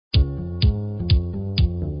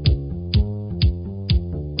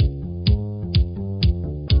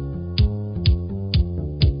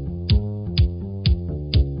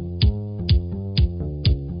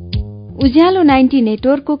उज्यालो 90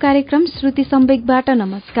 नेटवर्कको कार्यक्रम श्रुति सम्वेकबाट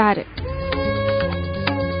नमस्कार।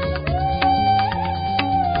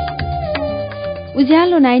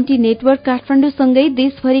 उज्यालो 90 नेटवर्क काठमाडौँसँगै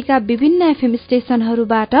देशभरिका विभिन्न एफएम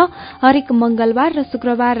स्टेशनहरूबाट हरेक मंगलबार र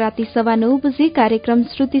शुक्रबार राति 9:15 बजे कार्यक्रम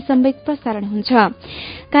श्रुति सम्वेक प्रसारण हुन्छ।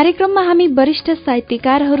 कार्यक्रममा हामी वरिष्ठ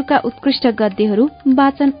साहित्यकारहरूका उत्कृष्ट गद्यहरू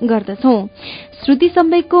वाचन गर्दछौं। श्रुति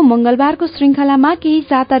सम्वेकको मंगलबारको श्रृंखलामा केही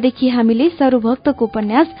सातादेखि हामीले सरूभक्तको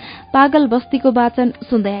उपन्यास पागल बस्तीको वाचन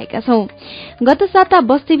सुन्दै आएका छौं। गत साता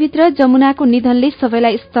बस्तीभित्र जमुनाको निधनले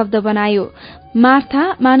सबैलाई स्तब्ध बनायो। मार्था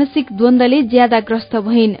मानसिक द्वन्द्वले ज्यादा ग्रस्त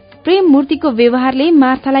भइन्। प्रेम मूर्तिको व्यवहारले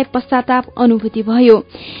मार्थालाई पश्चाताप अनुभूति भयो।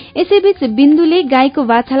 यसैबीच बिन्दुले गाईको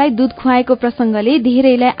बाछालाई दूध खुवाएको प्रसंगले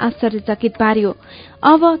धेरैलाई आश्चर्यचकित पार्यो।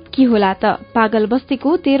 अब के होला त? पागल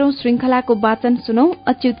बस्तीको 13औं श्रृंखलाको वाचन सुनौ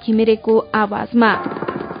अच्युत घिमिरेको आवाजमा।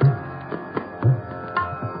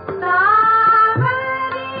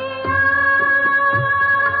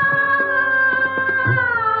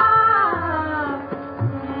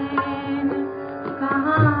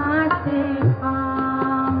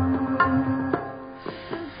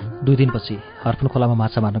 दुई दिनपछि हर्फुन खोलामा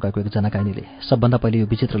माछा मार्न गएको एकजना गाइनीले सबभन्दा पहिले यो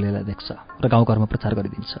विचित्र लीला देख्छ र गाउँघरमा प्रचार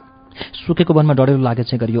गरिदिन्छ। सुकेको वनमा डढेलो लागे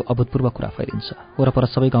चाहिँ गरी यो अभूतपूर्व कुरा फैलिन्छ। वरपर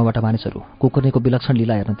सबै गाउँबाट मानिसहरू कुकुर्नीको विलक्षण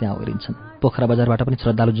लीला हेर्न त्यहाँ ओरिन्छन्। पोखरा बजारबाट पनि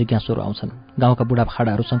श्रद्धालु जिज्ञासुहरू आउँछन्। गाउँका बुढा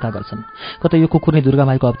खाडाहरू शंका गर्छन्, कतै यो कुकुर्नी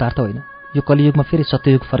दुर्गामाईको अवतार त होइन? यो कलियुगमा फेरि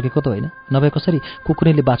सत्ययुग फर्केको त होइन? नभए कसरी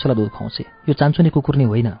कुकुर्नीले बाछोलाई दूध खुवाउँछ? यो चान्चुनी कुकुर्नी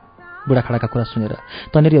होइन। बुढाखाडाका कुरा सुनेर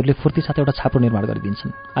तनेरीहरूले फुर्ती साथ एउटा छाप्रो निर्माण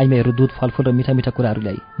गरिदिन्छन्। आइमाईहरू दूध फलफूल र मिठा मिठा कुराहरू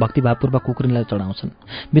ल्याई भक्तिभावपूर्वक कुकुर्नीलाई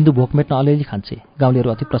चढाउँछन्। बिन्दु भोक मेट्न अलिअलि खान्छे। गाउँलेहरू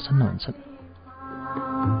अति प्रसन्न हुन्छन्।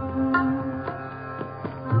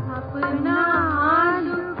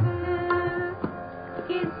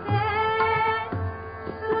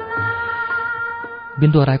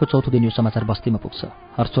 बिन्दु हराएको चौथो दिन यो समाचार बस्तीमा पुग्छ।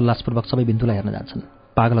 हर्षोल्लासपूर्वक सबै बिन्दुलाई हेर्न जान्छन्।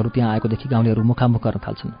 पागलहरू त्यहाँ आएकोदेखि गाउँलेहरू मुखामुख गर्न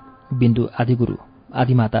थाल्छन्। बिन्दु आदिगुरु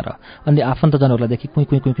आदिमाता र अन्य आफन्तजनहरूलाई देखि कुई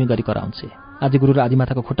कुई कुई कुई गरी कराउँछे। आदिगुरु र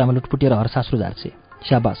आदिमाताको खुट्टामा लुटपुटिएर हरसास्रु झार्छे।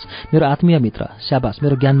 स्याबास मेरो आत्मीय मित्र, स्याबास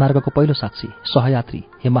मेरो ज्ञानमार्गको पहिलो साक्षी, सहयात्री,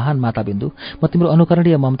 हे महान माता बिन्दु, म तिम्रो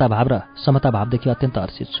अनुकरणीय ममता भाव र समता भावदेखि अत्यन्त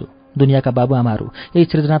हर्षित छु। दुनियाँका बाबुआमाहरू यही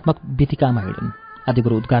सृजनात्मक बितिकामा हिँडन्।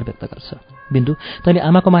 आदिगुरु उद्गार व्यक्त गर्छ। बिन्दु, तैँले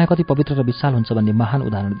आमाको माया कति पवित्र र विशाल हुन्छ भन्ने महान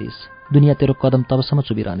उदाहरण दिइस्। दुनियाँ तेरो कदम तबसम्म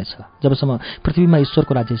चुबिरहनेछ जबसम्म पृथ्वीमा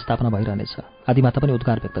ईश्वरको राज्य स्थापना भइरहनेछ। आदिमाता पनि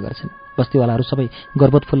उद्गार व्यक्त गर्छिन्। बस्तीवालाहरू सबै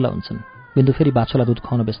गर्वोत्फुल्ल हुन्छन्। बिन्दु फेरि बाछोलाई दूध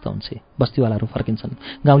खुवाउन व्यस्त हुन्छे। बस्तीवालाहरू फर्किन्छन्।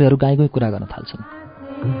 गाउँलेहरू गाईगुई कुरा गर्न थाल्छन्।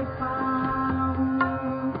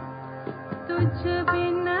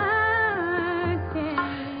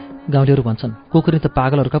 गाउँलेहरू भन्छन्, कुकुरनी त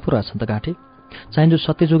पागलहरूका पो रहेछन् त गाँठे। चाहिन्छ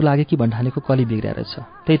सत्यजुग लागे कि भन्ठानेको कली बिग्रिया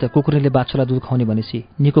रहेछ। त्यही त कुकुरनीले बाछोलाई दूध खुवाउने भनेपछि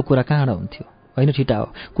निको कुरा कहाँ हुन्थ्यो? होइन ठिटा हो।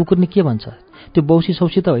 कुकुरनी के भन्छ? त्यो बौसी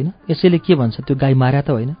सौसी त होइन? यसैले के भन्छ? त्यो गाई मार्या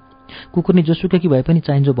त होइन? कुकुरनी जोसुकै भए पनि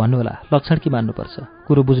चाहिन्छ भन्नुहोला, लक्षण कि मान्नुपर्छ?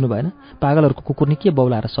 कुरो बुझ्नु भएन? पागलहरूको कुकुरनी के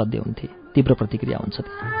बौलाएर सध्य हुन्थे? तीव्र प्रतिक्रिया हुन्छ।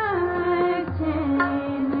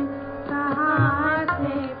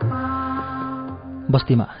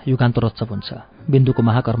 बस्तीमा युगान्त रोत्सव हुन्छ। बिन्दुको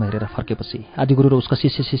महाकर्म हेरेर फर्केपछि आदिगुरु र उसका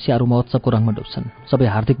शिष्य शिष्याहरू महोत्सवको रङमा डुब्छन्। सबै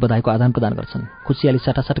हार्दिक बधाईको आदान प्रदान गर्छन्। खुसियाली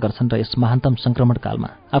साटासाट गर्छन् र यस महान्तम संक्रमण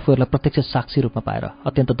कालमा आफूहरूलाई प्रत्यक्ष साक्षी रूपमा पाएर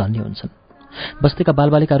अत्यन्त धन्य हुन्छन्। बस्तीका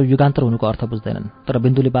बालबालिकाहरू युगान्तर हुनुको अर्थ बुझ्दैनन्, तर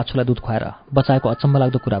बिन्दुले बाछोलाई दूध खुवाएर बचाएको अचम्म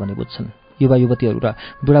लाग्दो कुरा भने बुझ्छन्। युवा युवतीहरू र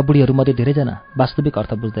बुढाबुढीहरू मध्ये धेरैजना वास्तविक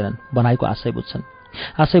अर्थ बुझ्दैनन्, बनाएको आशय बुझ्छन्।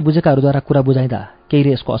 आशय बुझेकाहरूद्वारा कुरा बुझाइँदा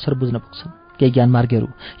केहीले यसको असर बुझ्न पुग्छन्। केही ज्ञानमार्गीहरू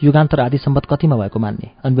युगान्तर आदि सम्बत कतिमा भएको मान्ने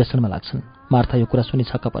अन्वेषणमा लाग्छन्। मार्था यो कुरा सुनि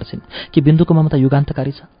छक्क पर्छिन् कि बिन्दुको ममता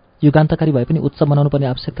युगान्तकारी छ। युगान्तकारी भए पनि उत्सव मनाउनु पर्ने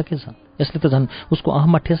आवश्यकता के छ? यसले त झन् उसको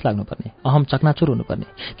अहममा ठेस लाग्नुपर्ने, अहम चकनाचुर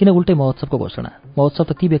हुनुपर्ने। किन उल्टै महोत्सवको घोषणा? महोत्सव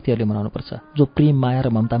त ती व्यक्तिहरूले मनाउनुपर्छ जो प्रेम, माया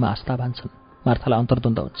र ममतामा आस्थावान छन्। मार्थालाई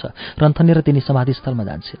अन्तर्द्वन्द्व हुन्छ। रन्थनेर तिनी समाधिस्थलमा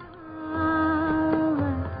जान्छन्।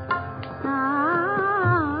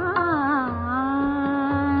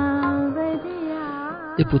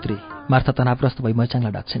 ए पुत्री, मार्था तनावग्रस्त भई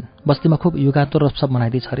मैचाङलाई डाक्छिन्। बस्तीमा खुब युगान्तर उत्सव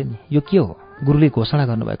मनाइदिछ अरे नि, यो के हो? गुरुले घोषणा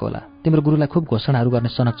गर्नुभएको होला। तिम्रो गुरुलाई खुब घोषणाहरू गर्ने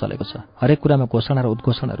सनक चलेको छ। हरेक कुरामा घोषणा र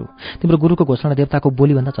उद्घोषणहरू। तिम्रो गुरुको घोषणा देवताको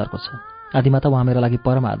बोलीभन्दा चर्को छ। आदिमाता उहाँ मेरा लागि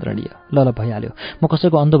परम आदरणीय। ल भइहाल्यो। म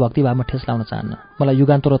कसैको अन्ध भक्तिभावमा ठेस लाउन चाहन्न। मलाई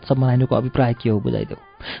युगान्तरोत्सव मनाइनुको अभिप्राय के हो बुझाइदेऊ।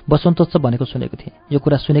 बसन्तोत्सव भनेको सुनेको थिएँ। यो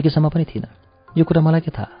कुरा सुनेकीसम्म पनि थिइनँ। यो कुरा मलाई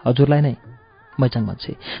के थाहा? हजुरलाई नै। मैचाङ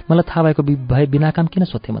भन्छे, मलाई थाहा भएको भए बिना काम किन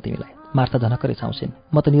सोध्थेँ म तिमीलाई? मार्था झनक्क रिसाउँछिन्।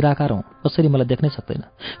 म त निराकार हौँ, कसरी मलाई देख्नै सक्दैन,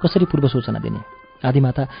 कसरी पूर्व सूचना दिने?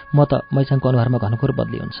 आदिमाता, म त मैचाङको अनुहारमा घनघोर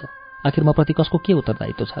बदली हुन्छ। आखिर म प्रति कसको के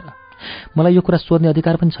उत्तरदायित्व छ र? मलाई यो कुरा सोध्ने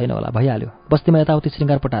अधिकार पनि छैन होला। भइहाल्यो। बस्तीमा यताउति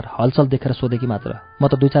श्रृङ्गारपटार हलचल देखेर सोधेकी मात्र। म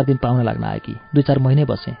त 2-4 दिन पाउन लाग्न आएकी। 2-4 महिनै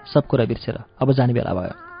बसेँ, सब कुरा बिर्सेर। अब जाने बेला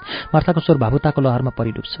भयो। मार्थाको स्वर भावुकताको लहरमा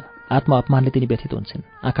परिडुब्छ। आत्म अपमानले तिनी व्यथित हुन्छन्,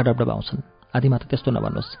 आँखा डबडबाउँछन्। आदिमाता त्यस्तो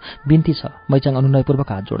नभन्नुहोस्, बिन्ती छ। मैचाङ अनुनयपूर्वक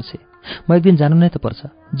हात जोड्छे। म एक दिन जानु नै त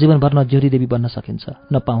पर्छ। जीवनभर न ज्योति देवी बन्न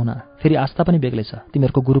सकिन्छ, न पाहुना, फेरि आस्था पनि बेग्लै छ।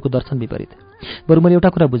 तिमीहरूको गुरुको दर्शन विपरीत। बरु मैले एउटा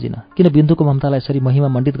कुरा बुझिनँ, किन बिन्दुको ममतालाई यसरी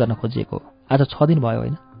महिमा मण्डित गर्न खोजिएको? आज 6 दिन भयो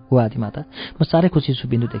होइन? हो आदिमाता, म साह्रै खुसी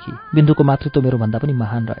छु बिन्दुदेखि। बिन्दुको मातृत्व मेरो भन्दा पनि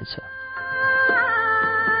महान रहेछ।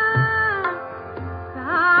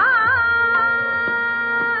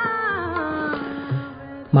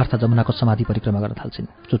 मार्था जमुनाको समाधि परिक्रमा गर्न थाल्छिन्,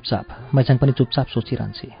 चुपचाप। मैचाङ पनि चुपचाप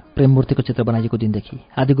सोचिरहन्छे। प्रेममूर्तिको चित्र बनाइएको दिनदेखि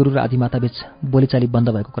आदिगुरु र आदिमाता बीच बोलीचाली बन्द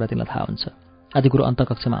भएको कुरा तिनलाई थाहा हुन्छ। आदिगुरु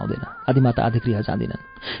अन्तकक्षमा आउँदैन, आदिमाता आदिगृह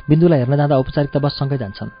जाँदिनन्। बिन्दुलाई हेर्न जाँदा औपचारिकता बस सँगै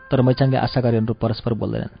जान्छन्, तर मैचाङले आशा गरे अनुरूप परस्पर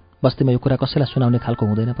बोल्दैनन्। बस्तीमा यो कुरा कसैलाई सुनाउने खालको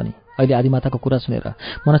हुँदैन पनि। अहिले आदिमाताको कुरा सुनेर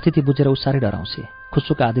मनस्थिति बुझेर उ साह्रै डराउँछे।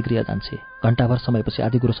 खुसुक आदिगृह जान्छे। घण्टाभर समयपछि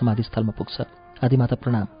आदिगुरु समाधिस्थलमा पुग्छ। आदिमाता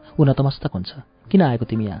प्रणाम। ऊ नतमस्तक हुन्छ। किन आएको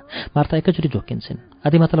तिमी यहाँ? मार्था एकैचोटि झोक्किन्छन्।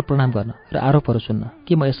 आदिमातालाई प्रणाम गर्न र आरोपहरू सुन्न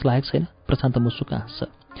के म यस लायक छैन? प्रशान्त मुसुक हाँस्छ।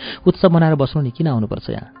 उत्सव मनाएर बस्नु नि, किन आउनुपर्छ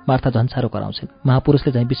यहाँ? मार्था झन्सारो कराउँछिन्।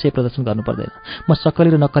 महापुरुषले चाहिँ विषय प्रदर्शन गर्नु पर्दैन। म सक्कली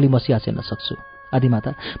र नक्कली मसिहा चेन्न सक्छु।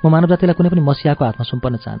 आदिमाता, म मानव जातिलाई कुनै पनि मसिहाको हातमा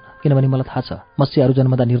सुम्पन्न चाहन्न, किनभने मलाई थाहा छ मसिहाहरू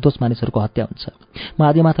जन्मदा निर्दोष मानिसहरूको हत्या हुन्छ। म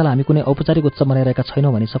आदिमातालाई हामी कुनै औपचारिक उत्सव मनाइरहेका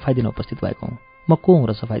छैनौँ भनी सफाई दिन उपस्थित भएको हुँ। म को हुँ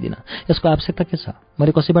र सफाई दिन? यसको आवश्यकता के छ?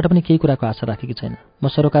 मैले कसैबाट पनि केही कुराको आशा राखेकी छैन।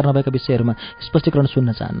 म सरोकार नभएका विषयहरूमा स्पष्टीकरण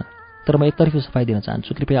सुन्न चाहन्न, तर म एकतर्फी सफाई दिन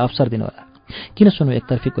चाहन्छु। कृपया अवसर दिनुहोला। किन सुन्नु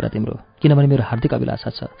एकतर्फी कुरा तिम्रो? किनभने मेरो हार्दिक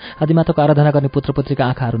अभिलाषा छ आदिमाताको आराधना गर्ने पुत्रपुत्रीका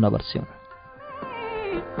आँखाहरू नबर्स्यौँ।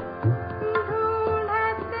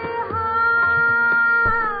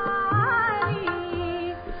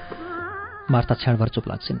 मार्था क्षणभर चुप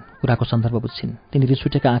लाग्छिन्, कुराको सन्दर्भ बुझ्छिन्। तिनी रिस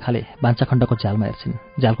उठेका आँखाले भान्साखण्डको झ्यालमा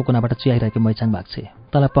हेर्छिन्। झ्यालको कुनाबाट चियाइरहेको मैचाङ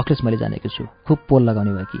भाग्छे। तँलाई पक्लेस मैले जानेको छु, खुब पोल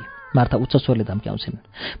लगाउने भयो कि? मार्था उच्च स्वरले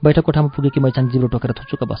धम्क्याउँछिन्। बैठक कोठामा पुगेकी मैचाङ जिब्रो टोकेर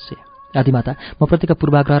थुचुक्क बस्छे। आदिमाता, म प्रतिका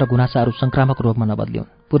पूर्वाग्रह र गुनासाहरू संक्रामक रोगमा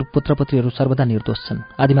नबदलिउन्। पुत्रपुत्रीहरू सर्वदा निर्दोष छन्।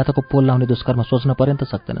 आदिमाताको पोल लाउने दुष्कर्म सोच्न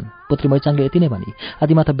पर्यन्त सक्दैनन्। पुत्री मैचाङले यति नै भनी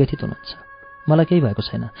आदिमाता व्यथित हुनुहुन्छ। मलाई केही भएको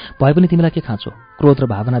छैन। भए पनि तिमीलाई के खाँचो? क्रोध र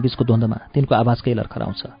भावना बीचको द्वन्द्वमा तिनको आवाज केही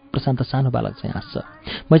लर्खराउँछ। प्रशान्त सानो बालक चाहिँ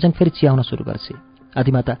हाँस्छ। मैचाङ फेरि चियाउन सुरु गर्छे।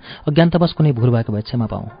 आदिमाता, अज्ञानतावश कुनै भूल भएको भए क्षमा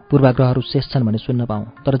पाऊँ। पूर्वाग्रहहरू शेष छन् भने सुन्न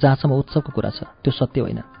पाऊँ, तर जहाँसम्म उत्सवको कुरा छ त्यो सत्य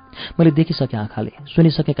होइन। मैले देखिसकेँ आँखाले,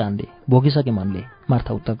 सुनिसकेँ कानले, भोगिसकेँ मनले।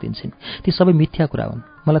 मार्था उत्तर दिन्छन्। ती सबै मिथ्या कुरा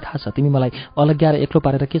हुन्। मलाई थाहा छ तिमी मलाई अलग्याएर एक्लो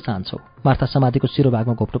पारेर के चाहन्छौ। मार्था समाधिको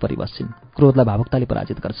शिरोभागमा घोप्टो परिबस्छिन्। क्रोधलाई भावुकताले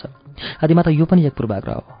पराजित गर्छ। आदिमाता, यो पनि एक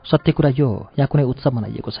पूर्वाग्रह हो। सत्य कुरा यो हो, यहाँ कुनै उत्सव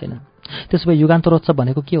मनाइएको छैन। त्यसो भए युगान्तरोत्सव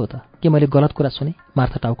भनेको के हो त? के मैले गलत कुरा सुने?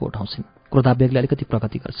 मार्था टाउको उठाउँछिन्। क्रोधावेगले अलिकति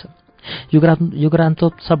प्रगति गर्छ।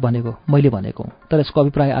 युगान्तोत्सव भनेको मैले भनेको हुँ, तर यसको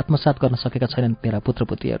अभिप्राय आत्मसात गर्न सकेका छैनन् मेरा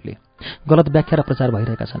पुत्रपुत्रीहरूले। गलत व्याख्या र प्रचार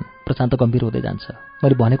भइरहेका छन्। प्रशान्त गम्भीर हुँदै जान्छ।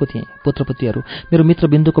 मैले भनेको थिएँ पुत्रपुत्रीहरू मेरो मित्र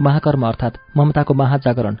बिन्दुको महाकर्म अर्थात् ममताको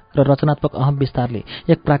महाजागरण र रचनात्मक अहम विस्तारले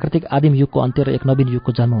एक प्राकृतिक आदिम युगको अन्त्य र एक नवीन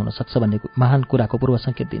युगको जन्म हुन सक्छ भन्ने महान कुराको पूर्व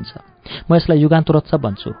सङ्केत दिन्छ। म यसलाई युगान्तरोत्सव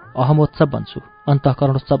भन्छु, अहमोत्सव भन्छु,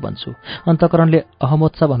 अन्तःकरणोत्सव भन्छु। अन्तःकरणले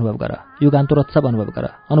अहमोत्सव अनुभव गर, युगान्तरोत्सव अनुभव गर।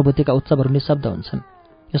 अनुभूतिका उत्सवहरू निशब्द हुन्छन्।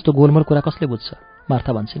 यस्तो गोलमोल कुरा कसले बुझ्छ?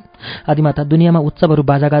 मार्था भन्छन्। आदिमाता, दुनियाँमा उत्सवहरू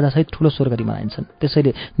बाजागाजासहित ठूलो स्वर गरी मनाइन्छन्।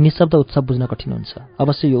 त्यसैले निशब्द उत्सव बुझ्न कठिन हुन्छ।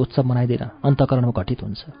 अवश्य यो उत्सव मनाइँदैन, अन्तःकरणमा घटित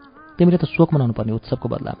हुन्छ। तिमीले त शोक मनाउनु पर्ने उत्सवको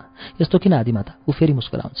बदलामा। यस्तो किन आदिमाता? ऊ फेरि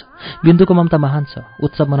मुस्कुराउँछ। बिन्दुको ममता महान छ,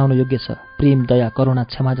 उत्सव मनाउन योग्य छ। प्रेम, दया, करुणा,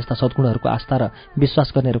 क्षमा जस्ता सद्गुणहरूको आस्था र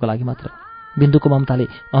विश्वास गर्नेहरूको लागि मात्र। बिन्दुको ममताले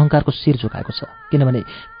अहङ्कारको शिर झुकाएको छ, किनभने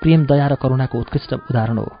प्रेम, दया र करुणाको उत्कृष्ट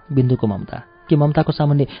उदाहरण हो बिन्दुको ममता। के ममताको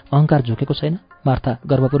सामुन्ने अहङ्कार झुकेको छैन? मार्था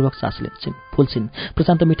गर्वपूर्वक सास लिन्छन्, फुल्छिन्।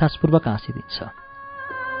 प्रशान्त मिठासपूर्वक हाँसिदिन्छ।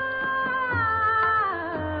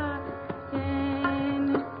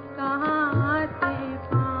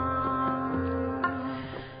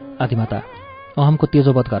 आदिमाता, अहमको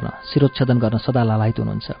तेजोवध गर्न, शिरोच्छेदन गर्न सदा लालायित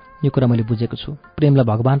हुनुहुन्छ। यो कुरा मैले बुझेको छु। प्रेमलाई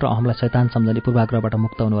भगवान र अहमलाई शैतान सम्झने पूर्वाग्रहबाट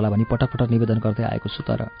मुक्त हुनुहोला भनी पटक पटक निवेदन गर्दै आएको छु।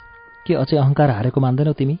 तर के अझै अहङ्कार हारेको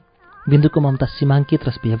मान्दैनौ तिमी? बिन्दुको ममता सीमाङ्कित र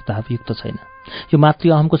भेदभावयुक्त छैन। यो मातृ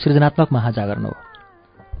अहमको सृजनात्मक महाजागरण हो।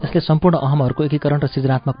 यसले सम्पूर्ण अहमहरूको एकीकरण र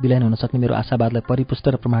सृजनात्मक विलयन हुन सक्ने मेरो आशावादलाई परिपुष्ट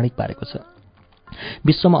र प्रमाणिक पारेको छ।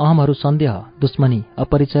 विश्वमा अहमहरू सन्देह, दुश्मनी,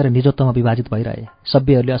 अपरिचय र निजत्वमा विभाजित भइरहे।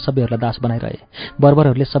 सभ्यहरूले असभ्यहरूलाई दास बनाइरहे।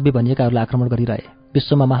 बर्बरहरूले सभ्य भनिएकाहरूलाई आक्रमण गरिरहे।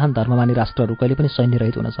 विश्वमा महान धर्ममानी राष्ट्रहरू कहिले पनि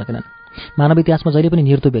सैन्यरहित हुन सकेनन्। मानव इतिहासमा जहिले पनि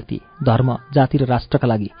निर्दो व्यक्ति, धर्म, जाति र राष्ट्रका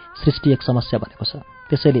लागि सृष्टि एक समस्या बनेको छ।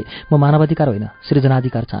 त्यसैले म मानवाधिकार होइन,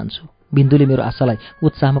 सृजनाधिकार चाहन्छु। बिन्दुले मेरो आशालाई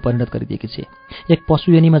उत्साहमा परिणत गरिदिएकी छे। एक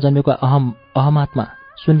पशु योनिमा जन्मेको अहमात्मा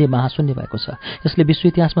शून्य महाशून्य भएको छ। यसले विश्व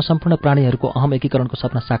इतिहासमा सम्पूर्ण प्राणीहरूको अहम एकीकरणको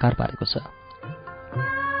सपना साकार पारेको छ।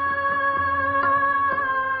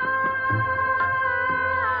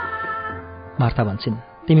 मार्था भन्छन्,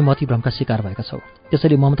 तिमी मती भ्रमका शिकार भएका छौ।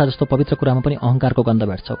 त्यसैले ममता जस्तो पवित्र कुरामा पनि अहङ्कारको गन्ध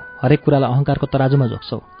भेट्छौ। हरेक कुरालाई अहङ्कारको तराजुमा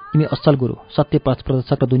जोख्छौ। तिमी असल गुरु, सत्य पथ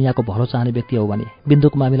प्रदर्शक र दुनियाँको भलो चाहने व्यक्ति हौ भने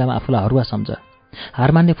बिन्दुको मामिलामा आफूलाई हरुवा सम्झ।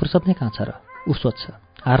 हार मान्ने फुर्सद नै कहाँ छ र? ऊ सोध्छ।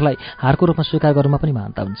 हारलाई हारको रूपमा स्वीकार गर्नुमा पनि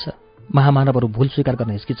महानता हुन्छ। महामानवहरू भूल स्वीकार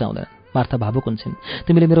गर्न हिचकिचाउँदैनन्। मार्था भावुक हुन्छन्।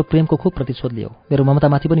 तिमीले मेरो प्रेमको खूब प्रतिशोध लियौ, मेरो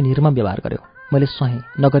ममतामाथि पनि निर्मम व्यवहार गर्यौ। मैले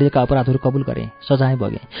सहेँ, नगरिएका अपराधहरू कबुल गरेँ, सजाय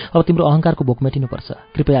बगेँ। अब तिम्रो अहङ्कारको भोक मेटिनुपर्छ।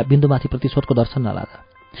 कृपया बिन्दुमाथि प्रतिशोधको दर्शन नलाद।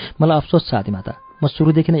 मलाई अफसोस छ आदिमाता, म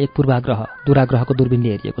सुरुदेखि नै एक पूर्वाग्रह, दुराग्रहको दूरबीनले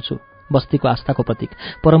हेरिएको छु। बस्तीको आस्थाको प्रतीक,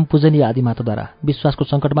 परम पूजनीय आदिमाताद्वारा विश्वासको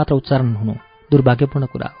सङ्कट मात्र उच्चारण हुनु दुर्भाग्यपूर्ण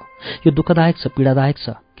कुरा हो। यो दुःखदायक छ, पीडादायक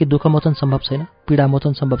छ। के दुःखमोचन सम्भव छैन?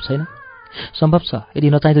 पीडामोचन सम्भव छैन? सम्भव छ यदि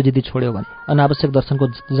नचाहिँदो जिद्दी छोड्यो भने, अनावश्यक दर्शनको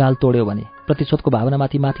जाल तोड्यो भने, प्रतिशोधको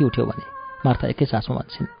भावनामाथि माथि उठ्यो भने। मार्था एकै सासमा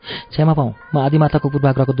भन्छन्, क्षमा पाऊँ, म आदिमाताको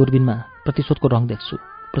पूर्वाग्रहको दूरबीनमा प्रतिशोधको रङ देख्छु।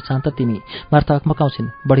 प्रशान्त तिमी। मार्था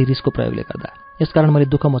अकमकाउँछिन्, बढी रिसको प्रयोगले गर्दा। यसकारण मैले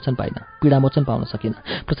दुःखमोचन पाइन, पीडामोचन पाउन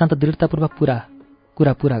सकिनँ। प्रशान्त दृढतापूर्वक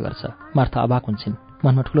कुरा पूरा गर्छ। मार्था अभाग हुन्छन्,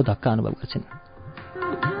 मनमा ठूलो धक्का अनुभव गर्छिन्।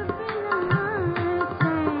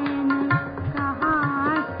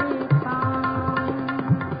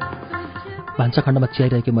 भान्साखण्डमा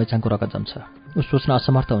चियाइरहेकी मैचाङको रगत जम्छ। ऊ सोच्न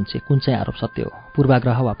असमर्थ हुन्छ कुन चाहिँ आरोप सत्य हो,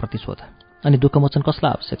 पूर्वाग्रह वा प्रतिशोध। अनि दुःखमोचन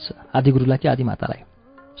कसलाई आवश्यक छ, आदिगुरुलाई कि आदिमातालाई?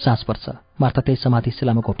 साँझ पर्छ। मार्था त्यही समाधि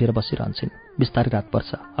शिलामा घोप्टिएर बसिरहन्छन्। बिस्तारै रात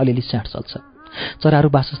पर्छ। अलिअलि स्याँठ चल्छ। चराहरू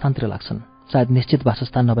वासस्थानतिर लाग्छन्। सायद निश्चित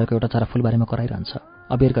वासस्थान नभएको एउटा चरा फुलबारीमा कराइरहन्छ।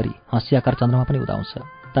 अबेर गरी हँसियाकार चन्द्रमा पनि उदाउँछ।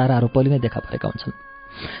 ताराहरू पहिले नै देखा परेका हुन्छन्।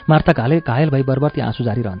 मार्था घायल भई बरबर्ती आँसु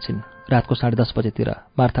जारिरहन्छन्। रातको 10:30 बजेतिर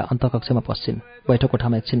मार्था अन्तकक्षमा पस्छिन्। बैठक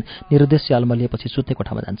कोठामा एकछिन निरुद्देश्य अल्मलिएपछि सुत्ने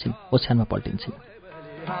कोठामा जान्छन्। ओछ्यानमा पल्टिन्छन्।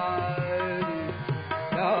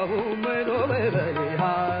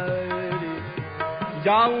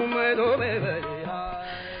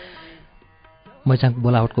 मैचाङ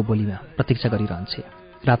बोलावटको बोलीमा प्रतीक्षा गरिरहन्छे।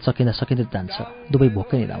 रात सकिँदा जान्छ। दुवै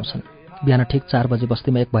भोकै निदाउँछन्। बिहान ठिक 4 बजे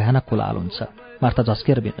बस्तीमा एक भयानक कोलाहल हुन्छ। मार्था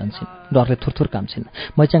झस्किएर भिड्छन्। डरले थुरथुर काम्छिन्।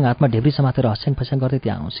 मैचाङ हातमा ढेब्री समातेर हस्याङ फस्याङ गर्दै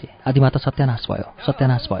त्यहाँ आउँछे। आदिमाता सत्यानाश भयो,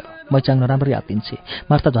 सत्यानाश भयो। मैचाङ नराम्ररी हात्तिन्छे।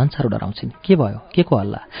 मार्था झन् साह्रो डराउँछिन्। के भयो? के को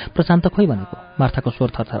हल्ला? प्रशान्त खोइ भनेको। मार्थाको स्वर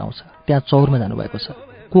थरथराउँछ। त्यहाँ चौरमा जानुभएको छ।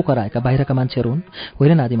 को कराएका? बाहिरका मान्छेहरू हुन्?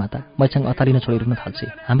 होइनन् आदिमाता। मैचाङ अतालिन छोडी रुन थाल्छे।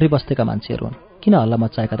 हाम्रै बस्तीका मान्छेहरू हुन्। किन हल्ला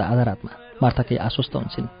मचाएका त आधा रातमा? मार्था केही आश्वस्त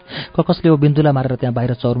हुन्छन्। कसले हो बिन्दुलाई मारेर त्यहाँ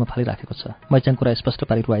बाहिर चौरमा फालिराखेको छ। मैचाङ कुरा स्पष्ट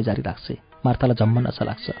पारी रुवाई जारी राख्छे। मार्थालाई जम्म नशा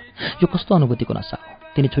लाग्छ। यो कस्तो अनुभूतिको नशा हो?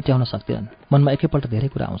 तिनी छुट्याउन सक्दैनन्। मनमा एकैपल्ट धेरै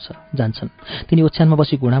कुरा आउँछ। जान्छन्। तिनी ओछ्यानमा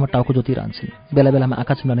बसी घुँडामा टाउको जोतिरहन्छन्। बेला बेलामा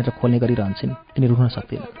आँखा चिम्लनेर खोल्ने गरिरहन्छन्। तिनी रुन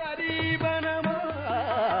सक्दैनन्।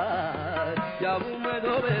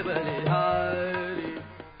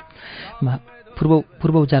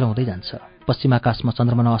 पूर्व उज्यालो हुँदै जान्छ। पश्चिम आकाशमा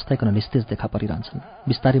चन्द्रमा नअस्ताइकन निस्तेज देखा परिरहन्छन्।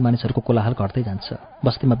 बिस्तारै मानिसहरूको कोलाहल घट्दै जान्छ।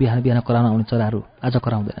 बस्तीमा बिहान बिहान कराउन आउने चराहरू आज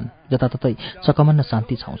कराउँदैनन्। जताततै चकमन्न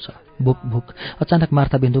शान्ति छाउँछ। भुक भुक। अचानक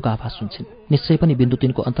मार्था बिन्दुको आवाज सुन्छन्। निश्चय पनि बिन्दु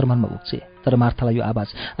तिनको अन्तर्मनमा पुग्छे। तर मार्थालाई यो आवाज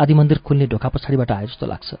आदि मन्दिर खुल्ने ढोका पछाडिबाट आए जस्तो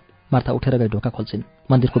लाग्छ। मार्था उठेर गई ढोका खोल्छिन्।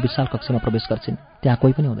 मन्दिरको विशाल कक्षमा प्रवेश गर्छिन्। त्यहाँ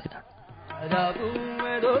कोही पनि हुँदैन।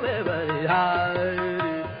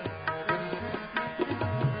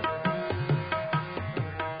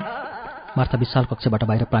 मार्था विशाल कक्षबाट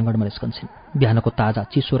बाहिर प्राङ्गणमा निस्कन्छन्। बिहानको ताजा,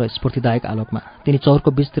 चिसो र स्फूर्तिदायक आलोकमा तिनी चौरको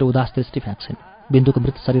बीचतिर उदास दृष्टि फ्याँक्छन्। बिन्दुको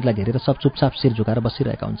मृत शरीरलाई घेरेर सब चुपचाप शिर झुकाएर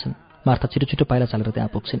बसिरहेका हुन्छन्। मार्था छिटो छिटो पाइला चालेर त्यहाँ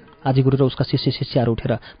पुग्छिन्। आदिगुरु र उसका शिष्यहरू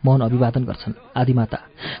उठेर मौन अभिवादन गर्छन्। आदिमाता।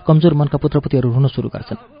 कमजोर मनका पुत्रपुतीहरू रुन सुरु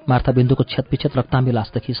गर्छन्। मार्था बिन्दुको छेतपिछेत रक्ताम्बी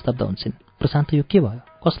लासदेखि स्तब्ध हुन्छन्। प्रशान्त यो के भयो?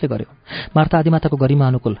 कसले गर्यो? मार्था आदिमाताको गरिमा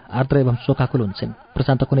अनुकूल, आर्द्र एवं शोकाकुल हुन्छन्।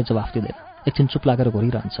 प्रशान्त कुनै जवाफ दिँदैन। एकछिन चुप लागेर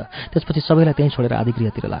घोरिरहन्छ। त्यसपछि सबैलाई त्यहीँ छोडेर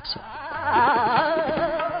आदिगृहतिर लाग्छ।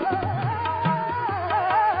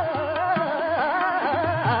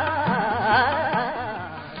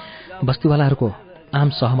 बस्तीवालाहरूको आम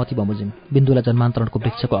सहमति बमोजिम बिन्दुलाई जन्मान्तरणको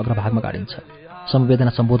वृक्षको अग्रभागमा गाडिन्छ। समवेदना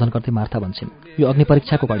सम्बोधन गर्दै मार्था भन्छन्, यो अग्नि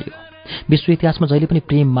परीक्षाको घडी हो। विश्व इतिहासमा जहिले पनि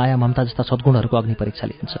प्रेम, माया, ममता जस्ता सद्गुणहरूको अग्नि परीक्षा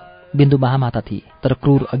लिइन्छ। बिन्दु महामाता थिए, तर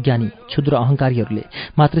क्रूर, अज्ञानी, क्षुद्र अहङ्कारीहरूले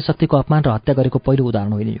मातृशक्तिको अपमान र हत्या गरेको पहिलो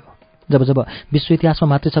उदाहरण होइन यो। जब जब विश्व इतिहासमा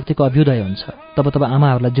मातृशक्तिको अभ्युदय हुन्छ, तब तब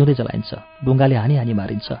आमाहरूलाई जिउँदै जलाइन्छ, ढुङ्गाले हानी हानी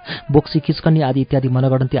मारिन्छ, बोक्सी, किचकन्नी आदि इत्यादि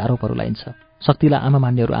मनगणन्ती आरोपहरू लाइन्छ। शक्तिलाई आमा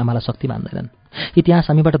मान्नेहरू आमालाई शक्ति मान्दैनन्। इतिहास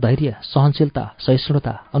हामीबाट धैर्य, सहनशीलता,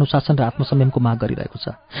 सहिष्णुता, अनुशासन र आत्मसंयमको माग गरिरहेको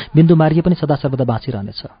छ। बिन्दु मारिए पनि सदा सर्वदा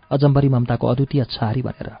बाँचिरहनेछ, अजम्बरी ममताको अद्वितीय छहारी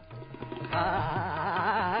बनेर।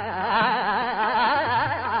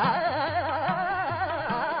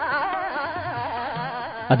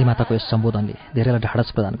 आदिमाताको यस सम्बोधनले धेरैलाई ढाडस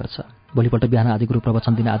प्रदान गर्छ। भोलिपल्ट बिहान आदिगुरु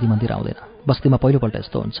प्रवचन दिन आदि मन्दिर आउँदैन। बस्तीमा पहिलोपल्ट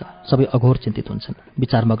यस्तो हुन्छ। सबै अघोर चिन्तित हुन्छन्,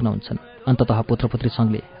 विचारमग्न हुन्छन्। अन्ततः पुत्रपुत्री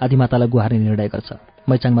सङ्घले आदिमातालाई गुहार्ने निर्णय गर्छ।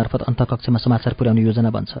 मैचाङ मार्फत अन्तकक्षमा समाचार पुर्याउने योजना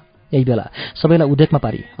बन्छ। यही बेला सबैलाई उदेकमा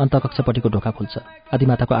पारी अन्तकक्षपट्टिको ढोका खुल्छ।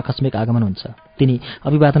 आदिमाताको आकस्मिक आगमन हुन्छ। तिनी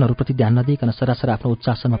अभिवादनहरूप्रति ध्यान नदिइकन सरासर आफ्नो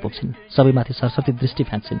उच्चासनमा पुग्छिन्। सबैमाथि सरस्वती दृष्टि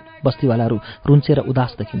फ्याँक्छिन्। बस्तीवालाहरू रुन्चेर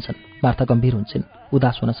उदास देखिन्छन्। मार्था गम्भीर हुन्छन्,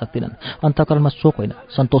 उदास हुन सक्दिनन्। अन्तःकरणमा शोक होइन,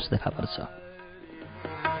 सन्तोष देखा पर्छ।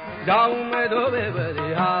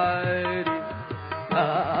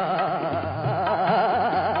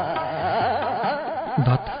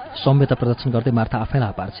 धत सौम्यता प्रदर्शन गर्दै मार्था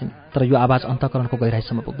आफैलाई पार्छिन्, तर यो आवाज अन्तःकरणको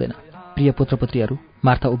गहिराइसम्म पुग्दैन। प्रिय पुत्रपुत्रीहरू,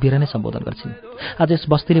 मार्था उभिएर नै सम्बोधन गर्छिन्। आज यस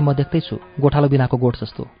बस्तीले म देख्दैछु गोठालो बिनाको गोठ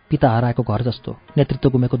जस्तो, पिता हराएको घर जस्तो, नेतृत्व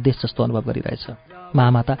गुमेको देश जस्तो अनुभव गरिरहेछ।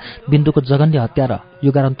 महामाता बिन्दुको जघन्य हत्या र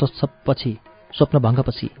युगान्तोत्सवपछि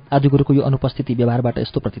स्वप्नभङ्गपछि आदिगुरुको यो अनुपस्थिति व्यवहारबाट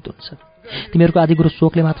यस्तो प्रतीत हुन्छ। तिमीहरूको आदिगुरु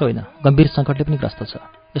शोकले मात्र होइन, गम्भीर सङ्कटले पनि ग्रस्त छ।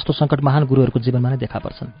 यस्तो सङ्कट महान गुरुहरूको जीवनमा नै देखा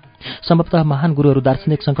पर्छन्। सम्भवतः महान गुरुहरू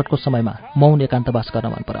दार्शनिक सङ्कटको समयमा मौन एकान्तवास गर्न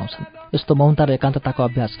मन पराउँछन्। यस्तो मौनता र एकान्तताको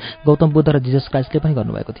अभ्यास गौतम बुद्ध र जिजस क्राइस्टले पनि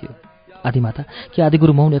गर्नुभएको थियो। आदिमाता, के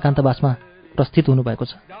आदिगुरु मौन एकान्तवासमा प्रस्थित हुनुभएको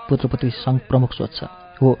छ? पुत्रपुत्री सङ्घ प्रमुख सोध्छ।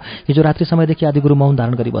 हो, हिजो रात्रि समयदेखि आदिगुरु मौन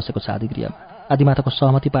धारण गरी बसेको छ आदिगृहमा। आदिमाताको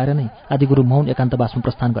सहमति पाएर नै आदिगुरु मौन एकान्तवासमा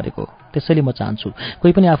प्रस्थान गरेको हो। त्यसैले म चाहन्छु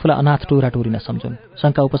कोही पनि आफूलाई अनाथ टुरी नसम्झुन्,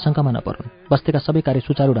 शङ्का उपशङ्कामा नपरुन्, बस्तीका सबै कार्य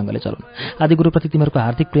सुचारू ढङ्गले चलुन्। आदिगुरुप्रति तिमीहरूको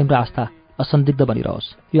हार्दिक प्रेम र आस्था असन्दिग्ध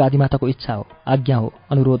बनिरहोस्। यो आदिमाताको इच्छा हो, आज्ञा हो,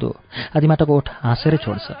 अनुरोध हो। आदिमाताको ओठ हाँसेरै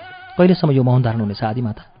छोड्छ। कहिलेसम्म यो मौन धारण हुनेछ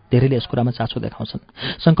आदिमाता? धेरैले यस कुरामा चासो देखाउँछन्।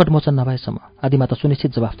 सङ्कटमोचन नभएसम्म आदिमाता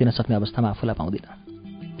सुनिश्चित जवाफ दिन सक्ने अवस्थामा आफूलाई पाउँदिन।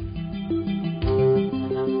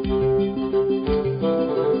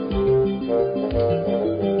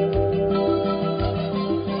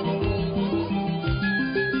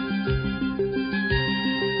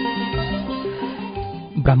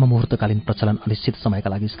 ब्राह्म मुहुर्तकालीन प्रचलन अनिश्चित समयका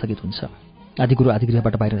लागि स्थगित हुन्छ। आदिगुरु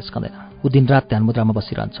आदिगृहबाट बाहिर निस्कँदैन। ऊ दिनरात ध्यान मुद्रामा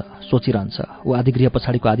बसिरहन्छ, सोचिरहन्छ। ऊ आदिगृह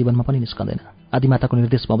पछाडिको आदिवनमा पनि निस्कँदैन। आदिमाताको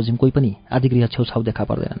निर्देश बमोजिम कोही पनि आदिगृह छेउछाउ देखा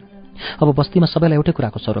पर्दैनन्। अब बस्तीमा सबैलाई एउटै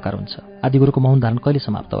कुराको सरोकार हुन्छ, आदिगुरुको मौन धारण कहिले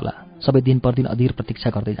समाप्त होला? सबै दिन पर दिन अधीर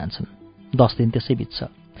प्रतीक्षा गर्दै जान्छन्। 10 दिन त्यसै बित्छ।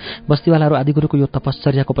 बस्तीवालाहरू आदिगुरुको यो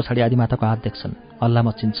तपश्चर्याको पछाडि आदिमाताको हात देख्छन्। हल्ला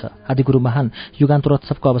मचिन्छ। आदिगुरु महान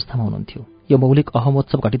युगान्तरोत्सवको अवस्थामा हुनुहुन्थ्यो। यो मौलिक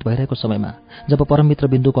अहमोत्सव घटित भइरहेको समयमा जब परममित्र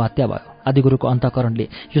बिन्दुको हत्या भयो, आदिगुरुको अन्तःकरणले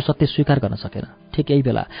यो सत्य स्वीकार गर्न सकेन। ठिक यही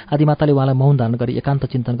बेला आदिमाताले उहाँलाई मौन धारण गरी एकान्त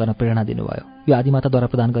चिन्तन गर्न प्रेरणा दिनुभयो। यो आदिमाताद्वारा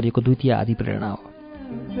प्रदान गरिएको द्वितीय आदि प्रेरणा हो।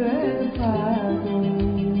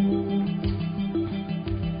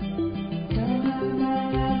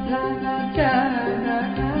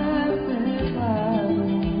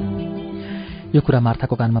 यो कुरा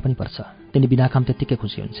मार्थाको कानमा पनि पर्छ। तिनी बिना काम त्यत्तिकै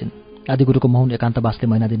खुसी हुन्छन्। आदिगुरुको मौन एकान्तवासले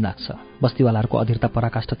महिना दिन लाग्छ। बस्तीवालाहरूको अधीरता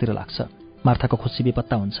पराकाष्ठतिर लाग्छ। मार्थाको खुसी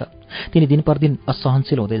बेपत्ता हुन्छ। तिनी दिन पर दिन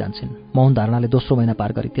असहनशील हुँदै जान्छन्। मौन धारणाले दोस्रो महिना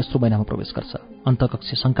पार गरी तेस्रो महिनामा प्रवेश गर्छ।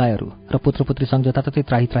 अन्तकक्षी शङ्काहरू र पुत्रपुत्री सङ्घ जताततै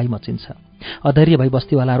त्राही त्राही मचिन्छ। अधैर्य भई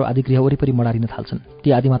बस्तीवालाहरू आदिगृह वरिपरि मडारिन थाल्छन्। ती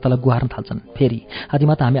आदिमातालाई गुहार्न थाल्छन्। फेरि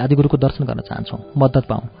आदिमाता, हामी आदिगुरुको दर्शन गर्न चाहन्छौँ, मद्दत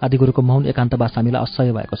पाऊँ। आदिगुरुको मौन एकान्तवास हामीलाई असह्य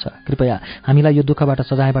भएको छ। कृपया हामीलाई यो दुःखबाट,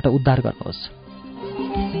 सजायबाट उद्धार गर्नुहोस्।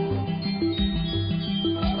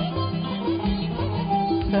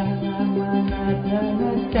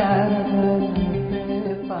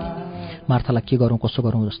 मार्थालाई के गरौँ कसो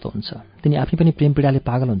गरौँ जस्तो हुन्छ। तिनी आफै पनि प्रेम पीडाले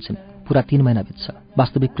पागल हुन्छन्। पुरा 3 महिना बित्छ।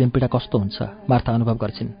 वास्तविक प्रेम पीडा कस्तो हुन्छ मार्था अनुभव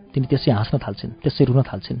गर्छिन्। तिनी त्यसै हाँस्न थाल्छिन्, त्यसै रुन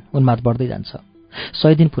थाल्छिन्। उन्माद बढ्दै जान्छ।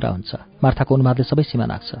 100 दिन पुरा हुन्छ। मार्थाको उन्मादले सबै सीमा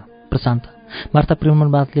नाग्छ। प्रशान्त मार्था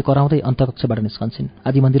प्रेमोन्मादले कराउँदै अन्तकक्षबाट निस्कन्छन्।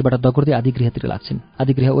 आदि मन्दिरबाट दगुर्दै आदिगृहतिर लाग्छन्।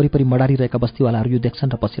 आदिगृह वरिपरि मडारिरहेका बस्तीवालाहरू यो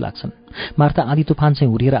देख्छन् र पछि लाग्छन्। मार्था आदि तुफान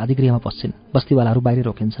चाहिँ हुरिएर आदिगृहमा पस्छिन्। बस्तीवालाहरू बाहिर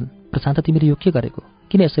रोकिन्छन्। प्रशान्त, तिमीले यो के गरेको?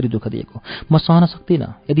 किन यसरी दुःख दिएको? म सहन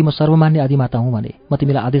सक्दिनँ। यदि म सर्वमान्य आदिमाता हुँ भने म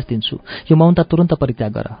तिमीलाई आदेश दिन्छु, यो मौनता तुरन्त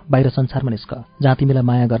परित्याग गर। बाहिर संसारमा निस्क, जहाँ तिमीलाई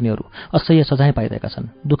माया गर्नेहरू असह्य सजाय पाइरहेका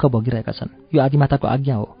छन्, दुःख भोगिरहेका छन्। यो आदिमाताको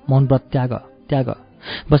आज्ञा हो। मौन व्रत त्याग, त्याग।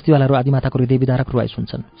 बस्तीवालाहरू आदिमाताको हृदय विदारक रुवाई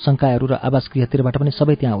सुन्छन्। शङ्काहरू र आवास गृहतिरबाट पनि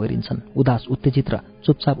सबै त्यहाँ ओरिन्छन्। उदास, उत्तेजित र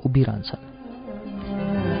चुपचाप उभिरहन्छन्।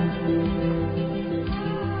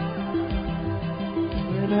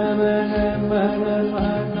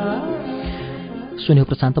 सुन्यो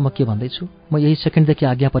प्रशान्त, म के भन्दैछु? म यही सेकेन्डदेखि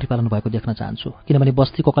आज्ञा परिपालन भएको देख्न चाहन्छु, किनभने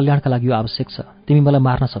बस्तीको कल्याणका लागि यो आवश्यक छ। तिमी मलाई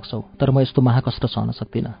मार्न सक्छौ, तर म यस्तो महाकष्ट सहन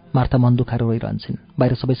सक्दिनँ। मार्था मन दुखाएर रोइरहन्छन्।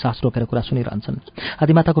 बाहिर सबै सास रोकेर कुरा सुनिरहन्छन्।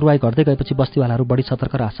 आदिमाताको रुवाई घट्दै गएपछि बस्तीवालाहरू बढी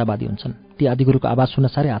सतर्क र आशावादी हुन्छन्। ती आदिगुरुको आवाज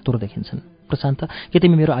सुन्न साह्रै आतुर देखिन्छन्। प्रशान्त, के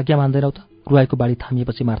तिमी मेरो आज्ञा मान्दैनौ त? रुवाईको बाढी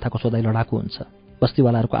थामिएपछि मार्थाको सोधाइ लडाकु हुन्छ।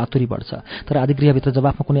 बस्तीवालाहरूको आतुरी बढ्छ, तर आदिगृहभित्र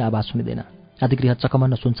जवाफमा कुनै आवाज सुनिँदैन। आदिगृह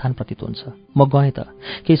चकमन्न सुनसान प्रतीत हुन्छ। म गएँ त।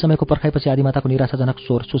 केही समयको पर्खाइपछि आदिमाताको निराशाजनक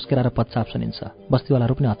स्वर सुस्केरा र पदचाप सुनिन्छ।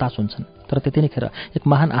 बस्तीवालाहरू पनि हताश हुन्छन्। तर त्यति नै खेर एक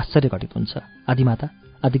महान आश्चर्य घटित हुन्छ। आदिमाता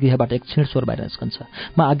आदिगृहबाट एक क्षीण स्वर बाहिर निस्कन्छ।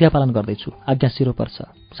 म आज्ञा पालन गर्दैछु, आज्ञा सिरो पर्छ।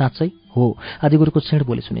 साँच्चै हो, आदिगुरुको क्षीण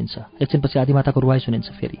बोली सुनिन्छ। एकछिनपछि आदिमाताको रुवाई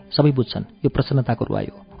सुनिन्छ फेरि। सबै बुझ्छन् यो प्रसन्नताको रुवाई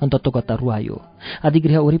हो, अन्तत्वगत्ता रुवाई हो।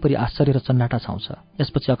 आदिगृह वरिपरि आश्चर्य र सन्नाटा छाउँछ।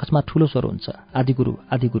 यसपछि अकस्मात ठूलो स्वर हुन्छ, आदिगुरु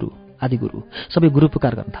आदिगुरु आदिगुरु। सबै गुरु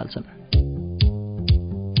पुकार गर्न थाल्छन्।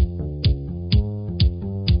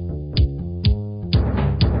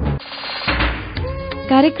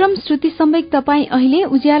 कार्यक्रम श्रुति सम्वेक तपाईँ अहिले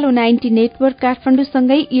उज्यालो 90 network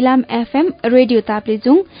काठमाडौँसँगै Ilam FM, radio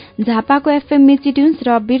Taplejung, झापाको FM Mechi Tunes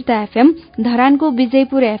र बिर्ता एफएम, धरानको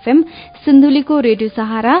विजयपुर एफएम, सिन्धुलीको रेडियो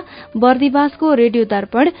सहारा, बर्दिवासको रेडियो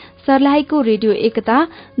दर्पण, सर्लाहीको रेडियो एकता,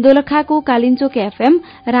 दोलखाको Kalinchowk FM,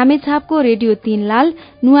 रामेछापको radio Tinlal,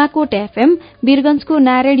 Nuwakot FM, वीरगंजको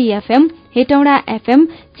Narayani FM, Hetauda FM,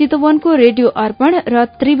 चितवनको रेडियो अर्पण र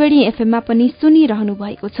त्रिवेणी एफएममा पनि सुनिरहनु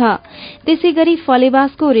भएको छ। त्यसैगरी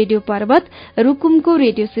फलेवासको रेडियो पर्वत, रुकुमको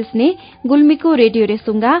रेडियो सिस्ने, गुल्मीको रेडियो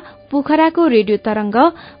रेसुङ्गा, पोखराको रेडियो तरंग,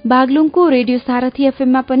 बागलुङको रेडियो सारथी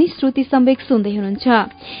एफएममा पनि श्रुति सम्वेक सुन्दै हुनुहुन्छ।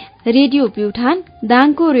 रेडियो प्युठान,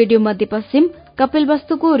 दाङको रेडियो मध्यपश्चिम,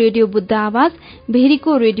 कपिलवस्तुको रेडियो बुद्ध आवाज,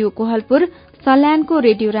 भेरीको रेडियो कोहलपुर, सल्यानको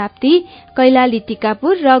रेडियो राप्ती, कैलाली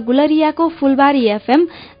टिकापुर र गुलरियाको फुलबारी एफएम,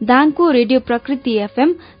 दाङको रेडियो प्रकृति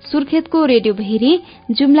FM, सुर्खेतको radio very,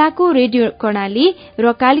 जुम्लाको radio Karnali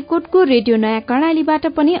र कालीकोटको रेडियो नयाँ कर्णालीबाट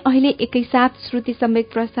पनि अहिले एकैसाथ श्रुति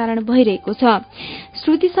सम्वेक प्रसारण भइरहेको छ।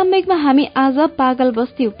 श्रुति सम्वेकमा हामी आज पागल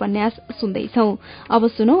बस्ती उपन्यास सुन्दैछौ। अब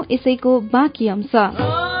सुनौ यसैको बाँकी अंश।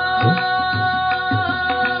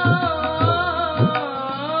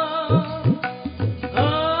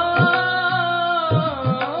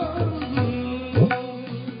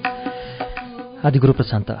 आदिगुरु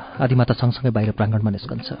प्रशान्त आदिमाता सँगसँगै बाहिर प्राङ्गणमा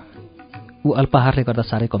निस्कन्छ। ऊ अल्पाहारले गर्दा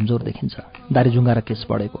साह्रै कमजोर देखिन्छ। दारी जुङ्गा र केस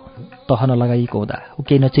बढेको, तह नलगाइएको हुँदा ऊ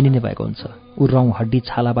केही नचिनिने भएको हुन्छ। ऊ रौँ हड्डी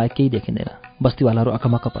छाला बाहेक केही देखिँदैन। बस्तीवालाहरू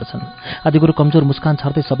अकमक्क पर्छन्। आदिगुरु कमजोर मुस्कान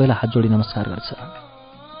छर्दै सबैलाई हात जोडी नमस्कार गर्छ।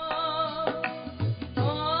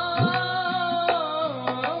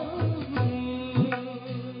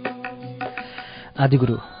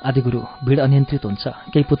 आदिगुरु आदिगुरु भिड अनियन्त्रित हुन्छ।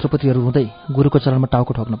 केही पुत्रपुत्रीहरू रुँदै गुरुको चरणमा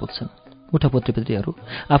टाउको ठोक्न पुग्छन्। उठ पुत्रीपुत्रीहरू,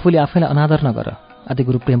 आफूले आफैलाई अनादर नगर।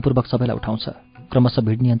 आदिगुरु प्रेमपूर्वक सबैलाई उठाउँछ। क्रमशः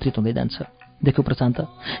भिड नियन्त्रित हुँदै जान्छ। देखौ प्रशान्त,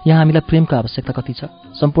 यहाँ हामीलाई प्रेमको आवश्यकता कति छ।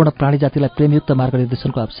 सम्पूर्ण प्राणी जातिलाई प्रेमयुक्त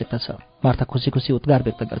मार्गनिर्देशनको आवश्यकता छ। मार्था खुसी खुसी उद्गार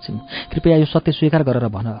व्यक्त गर्छिन्। कृपया यो सत्य स्वीकार गरेर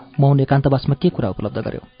भन, मौन एकान्तवासमा के कुरा उपलब्ध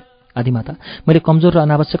गर्यो? आदिमाता, मैले कमजोर र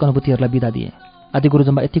अनावश्यक अनुभूतिहरूलाई बिदा दिएँ। आदिगुरु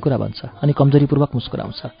जम्मा यति कुरा भन्छ अनि कमजोरीपूर्वक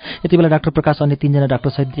मुस्कुराउँछ। यति बेला डाक्टर प्रकाश अन्य 3 जना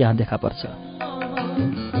डाक्टरसहित यहाँ देखा पर्छ।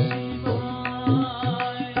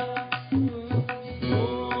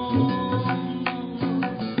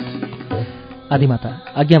 आदिमाता,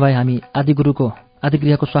 आज्ञा भए हामी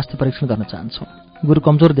आदिगृहको स्वास्थ्य परीक्षण गर्न चाहन्छौँ। गुरु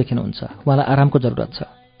कमजोर देखिनुहुन्छ, उहाँलाई आरामको जरुरत छ।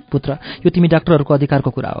 पुत्र, यो तिमी डाक्टरहरूको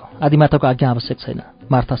अधिकारको कुरा हो। आदिमाताको आज्ञा आवश्यक छैन।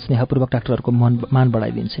 मार्था स्नेहपूर्वक डाक्टरहरूको मान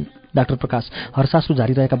बढाइदिन्छन्। डाक्टर प्रकाश हर्षाश्रु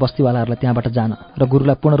झारिरहेका बस्तीवालाहरूलाई त्यहाँबाट जान र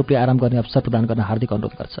गुरुलाई पूर्ण रूपले आराम गर्ने अवसर प्रदान गर्न हार्दिक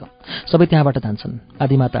अनुरोध गर्छ। सबै त्यहाँबाट जान्छन्।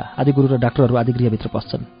 आदिमाता, आदिगुरु र डाक्टरहरू आदिगृहभित्र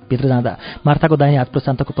पस्छन्। भित्र जाँदा मार्थाको दाहिने हात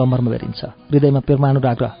प्रशान्तको कम्मरमा बेरिन्छ। हृदयमा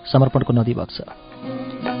प्रेमानुराग र समर्पणको नदी बग्छ।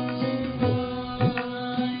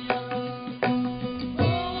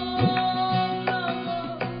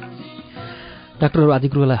 डाक्टरहरू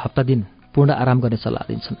आदिगुरुलाई हप्ता दिन पूर्ण आराम गर्ने सल्लाह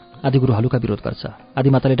दिन्छन्। आदिगुरु हलुका विरोध गर्छ।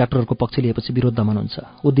 आदिमाताले डाक्टरहरूको पक्ष लिएपछि विरोध दमन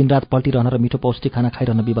हुन्छ। ऊ दिनरात पल्टिरहन र मिठो पौष्टिक खाना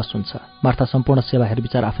खाइरहन विवश हुन्छ। मार्था सम्पूर्ण सेवा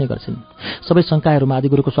हेरविचार आफै गर्छिन्। सबै शङ्काहरूमा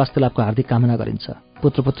आदिगुरुको स्वास्थ्य लाभको हार्दिक कामना गरिन्छ।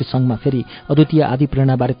 पुत्रपुत्री सङ्घमा फेरि अद्वितीय आदि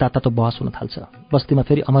प्रेरणाबारे तातो बहस हुन थाल्छ। बस्तीमा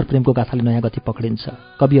फेरि अमर प्रेमको गाथाले नयाँ गति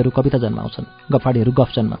पक्रिन्छ। कविहरू कविता जन्माउँछन्, गफाडीहरू गफ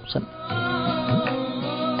जन्माउँछन्।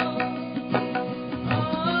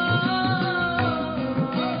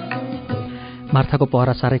 मार्थाको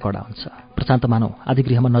पहरा साह्रै कडा हुन्छ। प्रशान्त मानव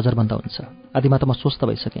आदिगृहमा नजरबन्द हुन्छ। आदिमातामा स्वस्थ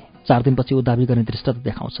भइसके। 4 दिनपछि ऊ दाबी गर्ने दृष्टता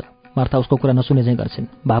देखाउँछ। मार्था उसको कुरा नसुने झैँ गर्छिन्।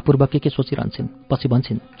 भावपूर्वक के सोचिरहन्छन्। पछि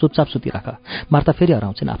भन्छन्, चुपचाप सुतिराख। मार्था फेरि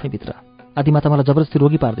हराउँछिन् आफैभित्र। आदिमाता मलाई जबरजस्ती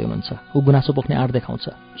रोगी पार्दै हुनुहुन्छ। ऊ गुनासो पोख्ने आँट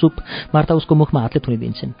देखाउँछ। चुप। मार्था उसको मुखमा हातले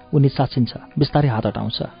थुनिदिन्छन्। ऊ निसासिन्छ। बिस्तारै हात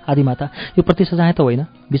हटाउँछ। आदिमाता, यो प्रतिसजाय त होइन?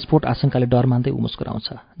 विस्फोट आशंकाले डर मान्दै ऊ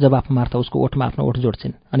मुस्कुराउँछ। जवाफमा मार्था उसको ओठमा आफ्नो ओठ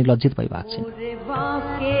जोड्छिन् अनि लज्जित भई भाग्छिन्।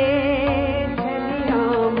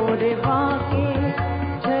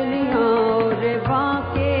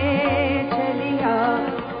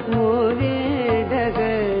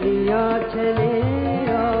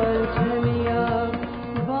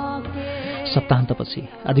 सप्ताहन्तपछि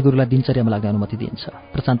आदिगुरुलाई दिनचर्यामा लाग्ने अनुमति दिइन्छ।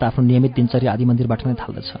 प्रशान्त आफ्नो नियमित दिनचर्या आदि मन्दिरबाट नै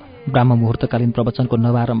थाल्दछ। ब्राह्म मुहुर्तकालीन प्रवचनको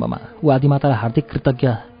नवारम्भमा ऊ आदिमातालाई हार्दिक कृतज्ञ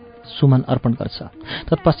सुमन अर्पण गर्छ।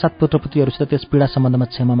 तत्पश्चात पुत्रपुत्रीहरूसित त्यस पीडा सम्बन्धमा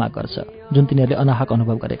क्षमा माग गर्छ जुन तिनीहरूले अनाहक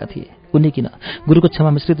अनुभव गरेका थिए। कुनै किन गुरुको क्षमा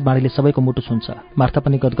मिश्रित बाणीले सबैको मुटु छुन्छ। मार्था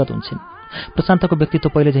पनि गदगद हुन्छन्। प्रशान्तको व्यक्तित्व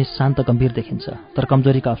पहिले झैँ शान्त गम्भीर देखिन्छ, तर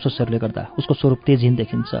कमजोरीका अफसोसहरूले गर्दा उसको स्वरूप तेजहीन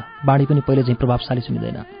देखिन्छ। बाणी पनि पहिले झैँ प्रभावशाली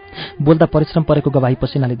सुनिँदैन। बोल्दा परिश्रम परेको गवाही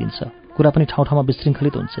पसिनाले दिन्छ। कुरा पनि ठाउँ ठाउँमा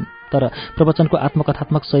विशृङ्खलित हुन्छन्, तर प्रवचनको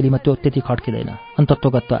आत्मकथात्मक शैलीमा त्यो त्यति खड्किँदैन।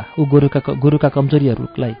 अन्तत्वगत्वा ऊ गुरुका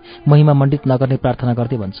कमजोरीहरूलाई महिमा मण्डित नगर्ने प्रार्थना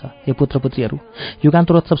गर्दै भन्छ, हे पुत्रपुत्रीहरू,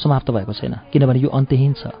 युगान्तरोत्सव समाप्त भएको छैन, किनभने यो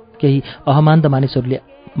अन्त्यहीन छ। केही अहमान्द मानिसहरूले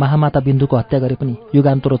महामाता बिन्दुको हत्या गरे पनि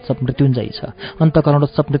युगान्तरोत्सव मृत्युञ्जयी छ,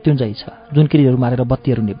 अन्तकरणोत्सव मृत्युञ्जयी छ, जुन किरीहरू मारेर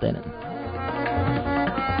बत्तीहरू निप्दैनन्।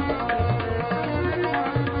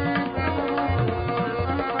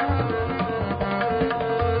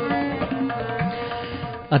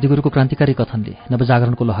 आदिगुरुको क्रान्तिकारी कथनले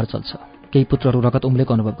नवजागरणको लहर चल्छ। केही पुत्रहरू रगत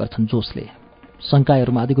उम्लेको अनुभव गर्छन् जोसले।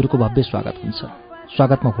 शङ्कायहरूमा आदिगुरुको भव्य स्वागत हुन्छ।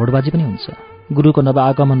 स्वागतमा होडबाजी पनि हुन्छ। गुरुको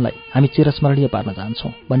नवआगमनलाई हामी चिरस्मरणीय पार्न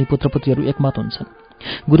चाहन्छौँ भनी पुत्रपुत्रीहरू एकमत हुन्छन्।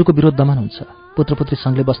 गुरुको विरोध दमन हुन्छ। पुत्रपुत्री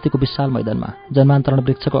सङ्घले बस्तीको विशाल मैदानमा जन्मान्तरण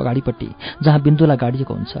वृक्षको अगाडिपट्टि जहाँ बिन्दुलाई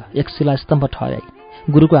गाडिएको हुन्छ एक शिलास्तम्भ ठहराई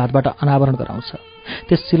गुरुको हातबाट अनावरण गराउँछ।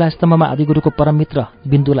 त्यस शिलास्तम्भमा आदिगुरुको परम मित्र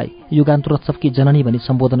बिन्दुलाई युगान्तरोत्सवकी जननी भनी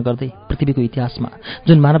सम्बोधन गर्दै पृथ्वीको इतिहासमा,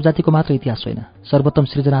 जुन मानव जातिको मात्र इतिहास होइन, सर्वोत्तम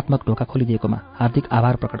सृजनात्मक ढोका खोलिदिएकोमा हार्दिक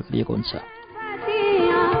आभार प्रकट गरिएको हुन्छ।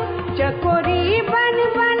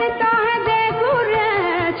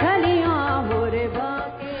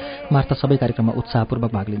 मार्था सबै कार्यक्रममा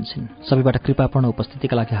उत्साहपूर्वक भाग लिन्छन्। सबैबाट कृपापूर्ण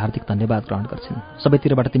उपस्थितिका लागि हार्दिक धन्यवाद ग्रहण गर्छिन्।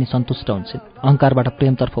 सबैतिरबाट तिनी सन्तुष्ट हुन्छन्। अहङ्कारबाट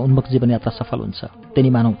प्रेमतर्फ उन्मुख जीवनयात्रा सफल हुन्छ। तिनी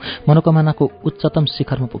मानौ मनोकामनाको उच्चतम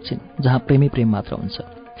शिखरमा पुग्छिन्, जहाँ प्रेमै प्रेम मात्र हुन्छ।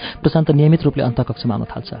 प्रशान्त नियमित रूपले अन्तकक्षमा आउन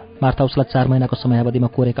थाल्छ। मार्था उसलाई 4 महिनाको समयावधिमा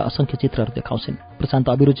कोरेका असङ्ख्य चित्रहरू देखाउँछिन्। प्रशान्त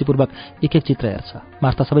अभिरुचिपूर्वक एक एक चित्र हेर्छ।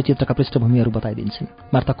 मार्था सबै चित्रका पृष्ठभूमिहरू बताइदिन्छन्।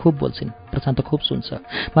 मार्था खुब बोल्छिन्। प्रशान्त खुब सुन्छ।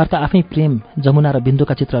 मार्था आफै प्रेम, जमुना र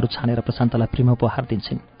बिन्दुका चित्रहरू छानेर प्रशान्तलाई प्रेम उपहार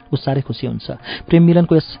दिन्छन्। ऊ साह्रै खुसी हुन्छ। प्रेम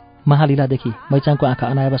मिलनको यस महालीलादेखि मैचाङको आँखा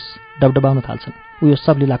अनायास डबडबाउन थाल्छन्। ऊ यो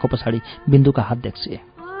सब लीलाको पछाडि बिन्दुका हात देख्छ।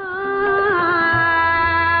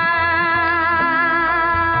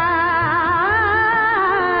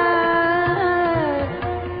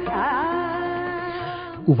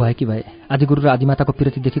 ऊ भएकी भए आदिगुरु र आदिमाताको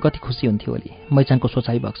पिरतीदेखि कति खुसी हुन्थ्यो होली। मैचाङको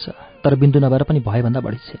सोचाइ बग्छ, तर बिन्दु नभएर पनि भएभन्दा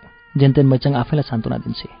बढी छ। जेनतेन मैचाङ आफैलाई सान्त्वना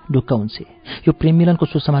दिन्छे, ढुक्क हुन्छे। यो प्रेम मिलनको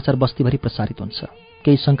सुसमाचार बस्तीभरि प्रसारित हुन्छ।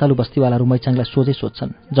 केही शङ्कालु बस्तीवालाहरू मैचाङलाई सोझै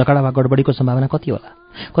सोध्छन्, झगडा वा गडबडीको सम्भावना कति होला?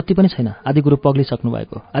 कति पनि छैन, आदिगुरु पग्लिसक्नु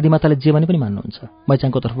भएको। आदिमाताले जे भने पनि मान्नुहुन्छ।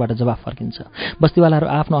 मैचाङको तर्फबाट जवाफ फर्किन्छ। बस्तीवालाहरू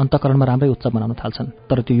आफ्नो अन्तकरणमा राम्रै उत्सव मनाउन थाल्छन्,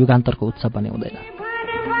 तर त्यो युगान्तरको उत्सव भने हुँदैन।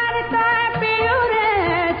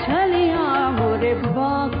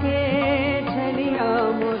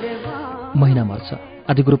 महिना मर्छ।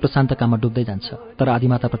 आदिगुरु प्रशान्त काममा डुब्दै जान्छ, तर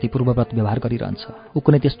आदिमाताप्रति पूर्वव्रत व्यवहार गरिरहन्छ। ऊ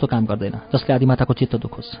कुनै त्यस्तो काम गर्दैन जसले आदिमाताको चित्त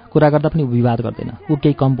दुखोस्। कुरा गर्दा पनि ऊ विवाद गर्दैन। ऊ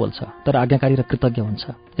केही कम बोल्छ, तर आज्ञाकारी र कृतज्ञ हुन्छ।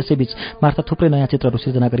 यसैबीच मार्था थुप्रै नयाँ चित्रहरू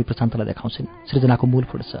सृजना गरी प्रशान्तलाई देखाउँछिन्। सृजनाको मूल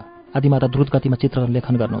फुट्छ। आदिमाता द्रुत गतिमा चित्र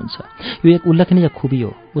लेखन गर्नुहुन्छ। यो एक उल्लेखनीय खुबी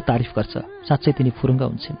हो। ऊ तारिफ गर्छ। साँच्चै तिनी फुरुङ्ग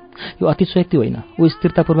हुन्छन्। यो अतिशयोक्ति होइन। ऊ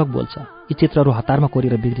स्थिरतापूर्वक बोल्छ। यी चित्रहरू हतारमा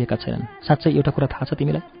कोरेर बिग्रिएका छैनन्। साँच्चै एउटा कुरा थाहा छ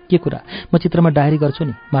तिमीलाई? के कुरा? म चित्रमा डायरी गर्छु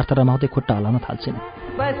नि। मार्था रमाउँदै खुट्टा हल्लाउन थाल्छिन्।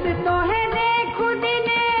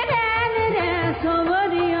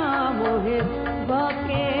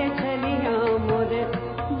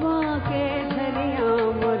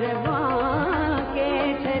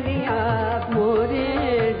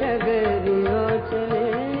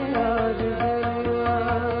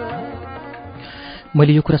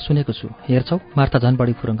 मैले यो कुरा सुनेको छु, हेर्छौ? मार्था झन्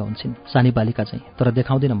बढी फुरुङ्ग हुन्छन्, सानी बालिका चाहिँ। तर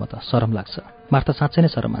देखाउँदिन म त, शरम लाग्छ। मार्था साँच्चै नै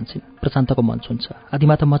शरम मान्छन्। प्रशान्तको मन छुन्छ।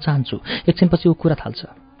 आदिमाता म चाहन्छु। एकछिनपछि ऊ कुरा थाल्छ।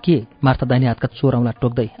 के? मार्था दाहिने हातका चोर औँला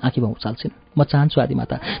टोक्दै आँखीमा उचाल्छिन्। म चाहन्छु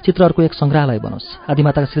आदिमाता चित्रहरूको एक सङ्ग्रहालय बनोस्।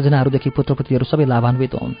 आदिमाताका सृजनाहरूदेखि पुत्रपुत्रीहरू सबै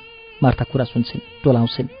लाभान्वित हुन्। मार्था कुरा सुन्छन्,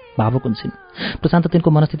 टोलाउँछिन्, भावुक हुन्छन्। प्रशान्त तिनको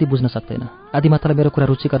मनस्थिति बुझ्न सक्दैन। आदिमातालाई मेरो कुरा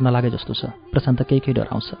रुचिकर नलागे जस्तो छ। प्रशान्त केही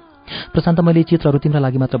डराउँछ। प्रशान्त मैले यी चित्रहरू तिम्रा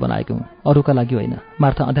लागि मात्र बनाएको हुँ, अरूका लागि होइन।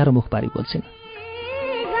 मार्था अँध्यारो मुख पारी बोल्छिन्।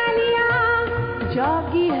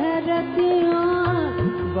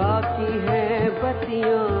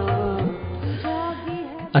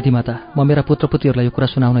 आदिमाता, म मेरा पुत्रपुत्रीहरूलाई यो कुरा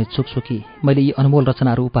सुनाउन इच्छुक छु कि मैले यी अनमोल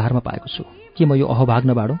रचनाहरू उपहारमा पाएको छु। के म यो अहोभाग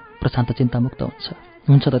नबाडौँ? प्रशान्त चिन्तामुक्त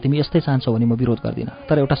हुन्छ त तिमी यस्तै चाहन्छौ भने म विरोध गर्दिनँ,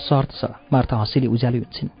 तर एउटा शर्त छ। मार्था हँसीले उज्याली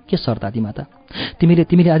हुन्छन्। के शर्त आदिमाता?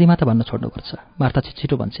 तिमीले आदिमाता भन्न छोड्नुपर्छ। मार्था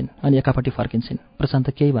छिटो भन्छन् अनि एकापट्टि फर्किन्छन्। प्रशान्त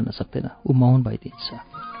केही भन्न सक्दैन। ऊ मौन भइदिन्छ।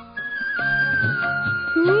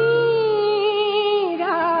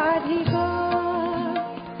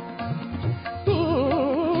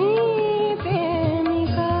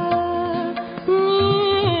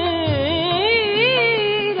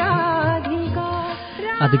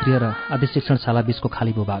 आदिगृह र आदि शिक्षणशाला बीचको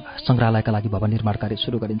खाली भूभाग संग्रहालयका लागि भवन निर्माण कार्य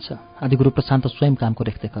सुरु गरिन्छ। आदिगुरु प्रशान्त स्वयं कामको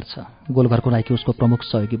रेखदेख गर्छ। गोलघरको नाइकी उसको प्रमुख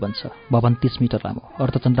सहयोगी बन्छ। भवन 30 मिटर लामो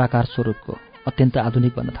अर्धचन्द्राकार स्वरूपको अत्यन्त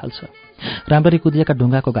आधुनिक बन्न थाल्छ। राम्ररी कुदिएका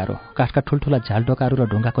ढुङ्गाको गारो, काठका ठुल्ठुला झ्यालडोकाहरू र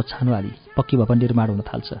ढुङ्गाको छानो आली पक्की भवन निर्माण हुन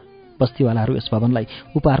थाल्छ। बस्तीवालाहरू यस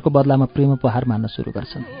भवनलाई उपहारको बदलामा प्रेम उपहार मान्न सुरु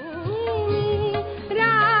गर्छन्।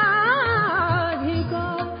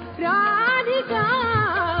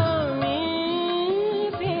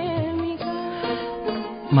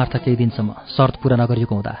 मार्था केही दिनसम्म शर्त पूरा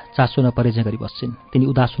नगरिएको हुँदा चासो नपरेजे गरी बस्छिन्। तिनी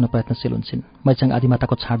उदास हुन प्रयत्नशील हुन्छन्। मैचाङ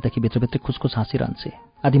आदिमाताको छाडदेखि भित्रभित्रै खुसखुस हाँसिरहन्छे।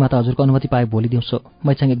 आदिमाता हजुरको अनुमति पाए भोलि दिउँसो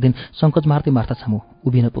मैचाङ एक दिन सङ्कोच मार्दै मार्था छामु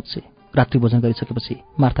उभिन पुग्छे। रात्रि भोजन गरिसकेपछि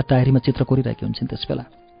मार्था टायरीमा चित्र कोरिरहेकी हुन्छन्। त्यसबेला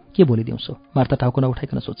के भोलि दिउँसो मार्था टाउको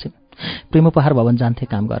नउठाइकन सोध्छिन्। प्रेमोपहार भवन जान्थे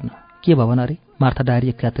काम गर्न। के भवन अरे? Martha diary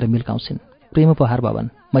एक्कातिर मिल्काउँछिन्। प्रेमोपहार भवन।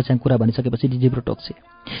 मैचाङ कुरा भनिसकेपछि जिब्रो टोक्छे।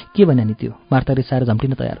 के भन्या नि त्यो? मार्था रिसाएर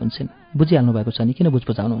झम्टिन तयार हुन्छन्। बुझिहाल्नु भएको छ नि, किन बुझ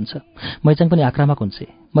बजाउनुहुन्छ? मैचाङ पनि आक्रामक हुन्छे।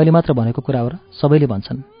 मैले मात्र भनेको कुरा हो र? सबैले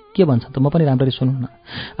भन्छन्। के भन्छन् त? म पनि राम्ररी सुनौँ न।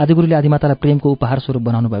 आदिगुरुले आदिमातालाई प्रेमको उपहार स्वरूप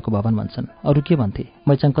बनाउनु भएको भवन भन्छन्। अरू के भन्थे?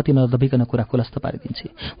 मैचाङ कति नदबिकन कुरा खुलस्त पारिदिन्छे।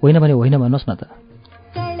 होइन भने होइन भन्नुहोस् न त।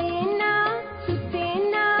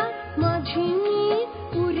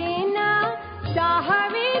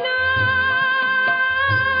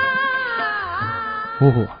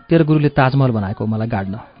 हो तेरो गुरुले ताजमहल बनाएको मलाई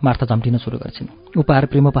गाड्न। मार्था झम्टिन सुरु गर्छिन्। उपहार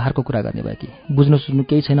प्रेमोपहारको कुरा गर्ने भयो कि? बुझ्नु सुन्नु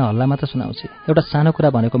केही छैन, हल्ला मात्र सुनाउँछे। एउटा सानो कुरा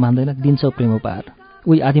भनेको मान्दैन, दिन्छ प्रेमोपहार।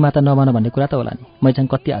 उही आदिमाता नमान भन्ने कुरा त होला नि। मैचाङ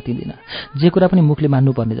कति आतिदिन। जे कुरा पनि मुखले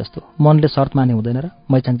मान्नुपर्ने जस्तो। मनले शर्त माने हुँदैन र?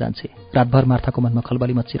 मैचाङ जान्छे। रातभर मार्थाको मनमा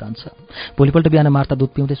खलबली मच्चिरहन्छ। भोलिपल्ट बिहान मार्था दुध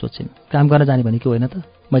पिउँदै सोध्छिन्, काम गर्न जाने भने कि होइन त?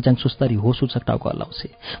 मैचाङ सुस्तरी होस उचक टाउको हल्लाउँछे।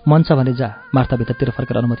 मन छ भने जा। मार्था भित्रतिर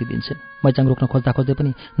फर्केर अनुमति दिन्छन्। मैचाङ रोक्न खोज्दा खोज्दै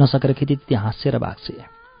पनि नसकेर खितिति हाँस्छे र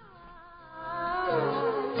भाग्छे।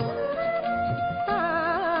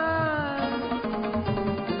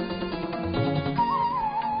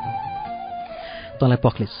 तँलाई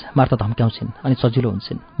पख्लिस, मार्था धम्क्याउँछिन् अनि सजिलो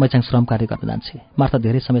हुन्छन्। मैचाङ श्रम कार्य गर्न जान्छे। मार्था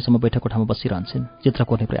धेरै समयसम्म बैठक कोठामा बसिरहन्छन्। चित्र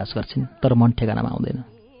कोर्ने प्रयास गर्छिन्, तर मन ठेगानामा आउँदैन।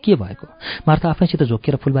 के भएको? मार्था आफैसित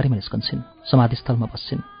झोकिएर फुलबारीमा निस्कन्छन्। समाधिस्थलमा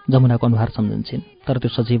बस्छिन्। जमुनाको अनुहार सम्झन्छन्, तर त्यो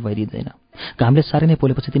सजीव भइदिँदैन। घामले साह्रै नै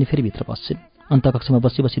पोलेपछि तिनी फेरि भित्र पस्छिन्। अन्तकक्षमा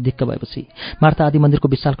बसी बसी दिक्क भएपछि मार्था आदि मन्दिरको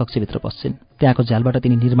विशाल कक्षभित्र पस्छिन्। त्यहाँको झ्यालबाट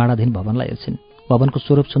तिनी निर्माणाधीन भवनलाई हेर्छिन्। भवनको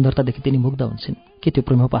स्वरूप सुन्दरतादेखि तिनी मुग्ध हुन्छन्। के त्यो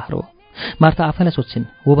प्रेमोपहार हो? मार्था आफैलाई सोध्छिन्,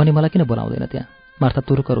 हो भने मलाई किन बोलाउँदैन त्यहाँ? मार्था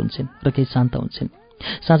तुरुकर हुन्छन् र केही शान्त हुन्छन्।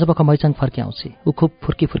 साँझपख मैचाङ फर्किआउँछे। ऊ खुब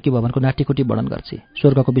फुर्की फुर्की भवनको नाटीकुटी वर्णन गर्छे।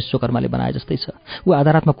 स्वर्गको विश्वकर्माले बनाए जस्तै छ। ऊ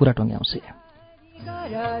आधारात्मक कुरा टङ्ग्याउँछे।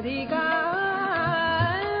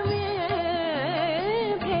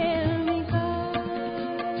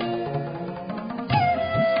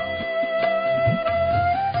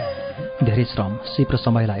 धेरै श्रम, सिप र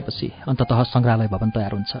समय लागेपछि अन्ततः सङ्ग्रहालय भवन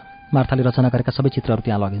तयार हुन्छ। मार्थाले रचना गरेका सबै चित्रहरू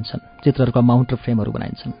त्यहाँ लगिन्छन्। चित्रहरूका माउन्ट र फ्रेमहरू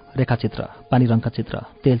बनाइन्छन्। रेखाचित्र, पानी रङका चित्र,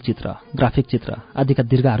 तेल चित्र, ग्राफिक चित्र आदिका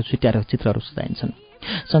दीर्घहरू छुट्याएर चित्रहरू सजाइन्छन्।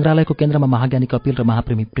 सङ्ग्रहालयको केन्द्रमा महाज्ञानी कपिल र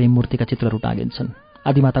महाप्रेमी प्रेम मूर्तिका चित्रहरू टाँगिन्छन्।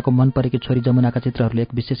 आदिमाताको मन परेकी छोरी जमुनाका चित्रहरूले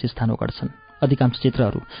एक विशेष स्थान ओगट्छन्। अधिकांश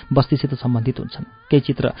चित्रहरू बस्तीसित सम्बन्धित हुन्छन्। केही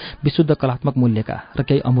चित्र विशुद्ध कलात्मक मूल्यका र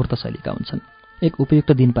केही अमूर्त शैलीका हुन्छन्। एक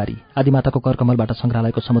उपयुक्त दिन पारी आदिमाताको करकमलबाट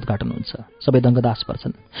सङ्ग्रहालयको समुद्घाटन हुन्छ। सबै दङ्गदास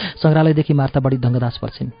पर्छन्। सङ्ग्रहालयदेखि मार्था बढी दङ्गदास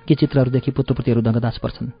पर्छिन्। कि चित्रहरूदेखि पुत्रपुतीहरू दङ्गदास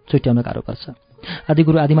पर्छन्। छुट्याउन गाह्रो पर्छ।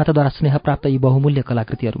 आदिगुरु आदिमाताद्वारा स्नेह प्राप्त यी बहुमूल्य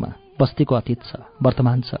कलाकृतिहरूमा बस्तीको अतीत छ,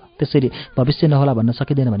 वर्तमान छ, त्यसैले भविष्य नहोला भन्न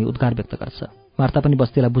सकिँदैन भनी उद्गार व्यक्त गर्छ। मार्था पनि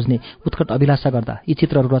बस्तीलाई बुझ्ने उत्कट अभिलाषा गर्दा यी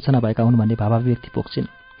चित्रहरू रचना भएका हुन् भन्ने भावाभिव्यक्ति पोख्छिन्।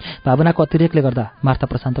 भावनाको अतिरेकले गर्दा मार्था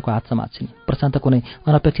प्रशान्तको हात समात्छिन्। प्रशान्त कुनै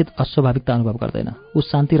अनपेक्षित अस्वाभाविकता अनुभव गर्दैन। ऊ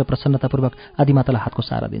शान्ति र प्रसन्नतापूर्वक आदिमातालाई हातको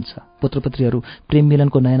सहारा दिन्छ। पुत्रपुत्रीहरू प्रेम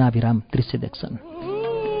मिलनको नयनाभिराम दृश्य देख्छन्।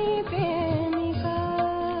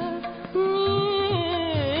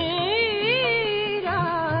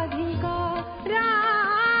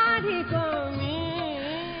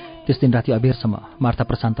 त्यस दिन राति अबेरसम्म मार्था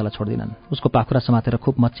प्रशान्तलाई छोड्दिनन्। उसको पाखुरा समातेर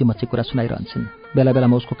खुब मच्ची मच्ची कुरा सुनाइरहन्छन्। बेला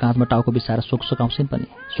बेलामा उसको काँधमा टाउको बिसाएर सोकसोकाउँछिन् पनि।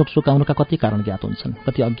 सोकसोकाउनुका कति कारण ज्ञात हुन्छन्,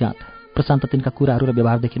 कति अज्ञात। प्रशान्त तिनका कुराहरू र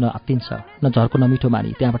व्यवहारदेखि न आत्तिन्छ, न झर्को नमिठो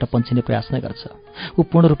मानी त्यहाँबाट पन्छिने प्रयास नै गर्छ। ऊ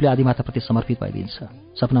पूर्ण रूपले आदिमाताप्रति समर्पित भइदिन्छ।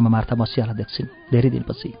 सपनामा मार्था मसियालाई देख्छिन्। धेरै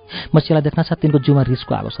दिनपछि मसियालाई देख्नासाथ तिनको जिउमा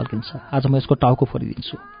रिसको आगो सल्किन्छ। आज म यसको टाउको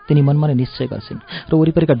फोरिदिन्छु। तिनी मनमा नै निश्चय गर्छिन् र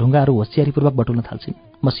वरिपरिका ढुङ्गाहरू होसियारीपूर्वक बटुल्न थाल्छिन्।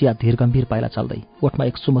 मसिया धीर गम्भीर पाइला चल्दै, ओठमा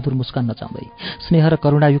एक सुमधुर मुस्कान नचाउँदै, स्नेह र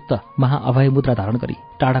करुणायुक्त महाअभय मुद्रा धारण गरी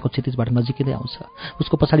टाढाको क्षितिजबाट नजिकिँदै आउँछ।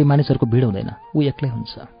 उसको पछाडि मानिसहरूको भिड हुँदैन। ऊ एक्लै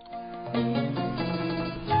हुन्छ।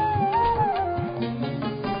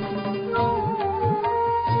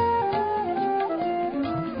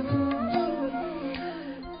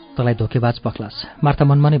 मार्तालाई धोकेबाज पख्लास मार्ता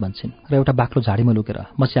मनमा नै भन्छन् र एउटा बाक्लो झाडीमा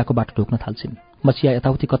लुकेर मसियाको बाटो ढोक्न थाल्छिन्। मसिया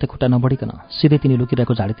यताउति कतै खुट्टा नबढिकन सिधै तिनी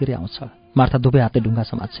लुकिरहेको झाडीतिरै आउँछ। मार्ता दुवै हातले ढुङ्गा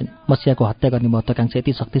समात्छिन्। मसियाको हत्या गर्ने महत्त्वाकांक्षा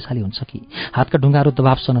यति शक्तिशाली हुन्छ कि हातका ढुङ्गाहरू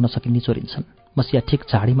दबाव सहन नसकी निचोरिन्छन्। मसिया ठिक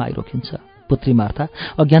झाडीमा आइरोकिन्छ। पुत्री मार्ता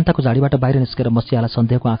अज्ञानताको झाडीबाट बाहिर निस्केर मसियालाई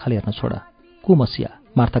सन्देहको आँखाले हेर्न छोड। को मसिया?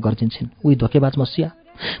 मार्ता गर्जिन्छन्। उही धोकेबाज मसिया।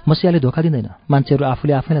 मसियाले धोका दिँदैन, मान्छेहरू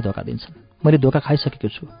आफूले आफैलाई धोका दिन्छन्। मैले धोका खाइसकेको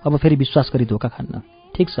छु, अब फेरि विश्वास गरी धोका खान्न।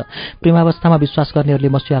 ठिक छ, प्रेमावस्थामा विश्वास गर्नेहरूले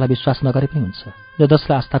मसियालाई विश्वास नगरे पनि हुन्छ।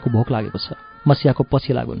 जसलाई आस्थाको भोक लागेको छ मसियाको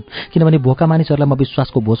पछि लागुन्, किनभने भोका मानिसहरूलाई म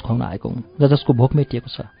विश्वासको भोज खुवाउन आएको हुँ। जसको भोक मेटिएको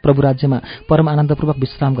छ प्रभु राज्यमा परम आनन्दपूर्वक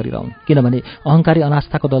विश्राम गरिरहन्, किनभने अहङ्कारी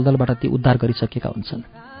अनास्थाको दलदलबाट ती उद्धार गरिसकेका हुन्छन्।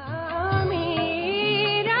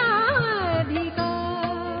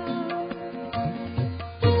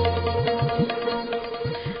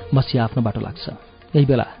 मसिया आफ्नो बाटो लाग्छ। यही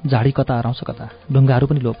बेला झाडी कता हराउँछ कता, ढुङ्गाहरू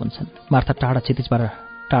पनि लोप हुन्छन्। मार्ता टाढा क्षितिजबाट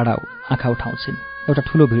टाढा आँखा उठाउँछिन्। एउटा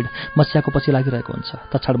ठूलो भिड मसियाको पछि लागिरहेको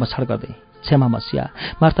हुन्छ, तछाड मछाड गर्दै। क्षमा मसिया,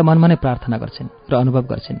 मार्ता मनमा नै प्रार्थना गर्छिन् र अनुभव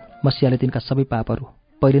गर्छिन् मसियाले तिनका सबै पापहरू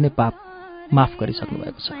पहिले नै माफ गरिसक्नु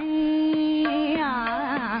भएको छ।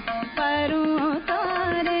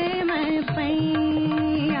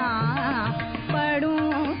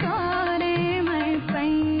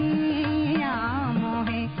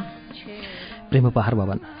 प्रेम उपहार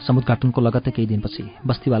भवन समुद्घाटनको लगत्तै केही दिनपछि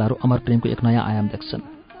बस्तीवालाहरू अमर प्रेमको एक नयाँ आयाम देख्छन्।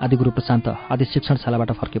 आदिगुरु प्रशान्त आदि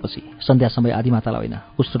शिक्षणशालाबाट फर्केपछि सन्ध्या समय आदिमातालाई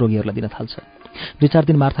होइन कुष्ठरोगीहरूलाई दिन थाल्छ। 2-4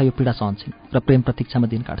 दिन मार्था यो पीडा सहन्छन् र प्रेम प्रतीक्षामा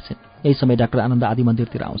दिन काट्छिन्। यही समय डाक्टर आनन्द आदि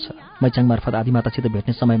मन्दिरतिर आउँछ। मैचाङ मार्फत आदिमातासित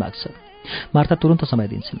भेट्ने समय माग्छ। मार्था तुरुन्त समय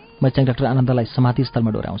दिन्छन्। मैचाङ डाक्टर आनन्दलाई समाधि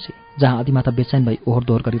स्थलमा डोर्याउँछ, जहाँ आदिमाता बेचैन भई ओहोर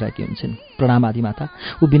दोहोर गरिरहेकी हुन्छन्। प्रणाम आदिमाता,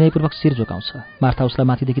 ऊ विनयपूर्वक शिर झुकाउँछ। मार्था उसलाई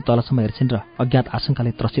माथिदेखि तलसम्म हेर्छिन् र अज्ञात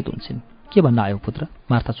आशंकाले त्रसित हुन्छन्। के भन्न आयो पुत्र?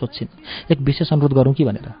 मार्था सोध्छिन्। एक विशेष अनुरोध गरौँ कि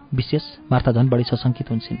भनेर। विशेष? मार्था झन् बढी सशङ्कित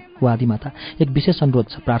हुन्छन्। हो आदिमाता, एक विशेष अनुरोध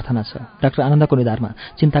छ, प्रार्थना छ। डाक्टर आनन्दको निधारमा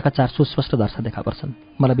चिन्ताका 4 सुस्पष्ट दर्शा देखा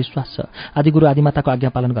पर्छन्। मलाई विश्वास छ आदिगुरु आदिमाताको आज्ञा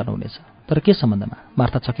पालन गर्नुहुनेछ। तर के सम्बन्धमा?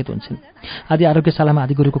 मार्था चकित हुन्छन्। आदि आरोग्यशालामा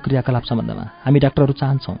आदिगुरुको क्रियाकलाप सम्बन्धमा। हामी डाक्टरहरू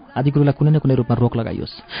चाहन्छौँ आदिगुरुलाई कुनै न कुनै रूपमा रोक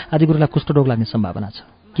लगाइयोस्। आदिगुरुलाई कुष्ठरोग लाग्ने सम्भावना छ।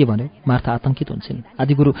 के भन्यो? मार्था आतंकित हुन्छन्।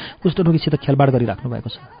 आदिगुरु कुष्ठरोगीसित खेलबाड गरिराख्नु भएको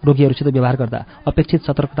छ। रोगीहरूसित व्यवहार गर्दा अपेक्षित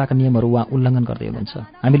सतर्कताका नियमहरू उहाँ उल्लङ्घन गर्दै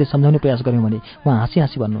हुनुहुन्छ। हामीले सम्झाउने प्रयास गर्यौँ भने उहाँ हाँसी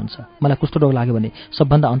हाँसी भन्नुहुन्छ, मलाई कुष्ठरोग लाग्यो भने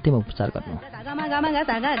सबभन्दा अन्तिम उपचार गर्नु।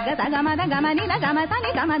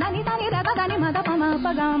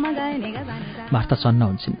 मार्था सन्न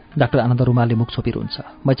हुन्छन्। डाक्टर आनन्द रुमालले मुख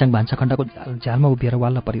छोपिरहन्छ। मैचाङ भान्साखण्डको झ्यालमा उभिएर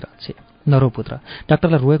वाल्न परिरहन्छ। नरो पुत्र,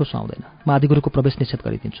 डाक्टरलाई रोएको सुहाउँदैन। म आदिगुरुको प्रवेश निषेध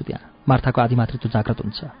गरिदिन्छु त्यहाँ। मार्थाको आदिमातृत्व जागृत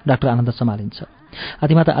हुन्छ। डाक्टर आनन्द सम्हालिन्छ।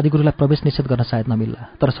 आदिमाता आदिगुरुलाई प्रवेश निषेध गर्न सायद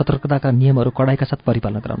नमिल्ला, तर सतर्कताका नियमहरू कडाइका साथ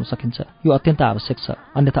परिपालन गराउन सकिन्छ। यो अत्यन्त आवश्यक छ,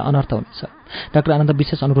 अन्यथा अनर्थ हुनेछ। डाक्टर आनन्द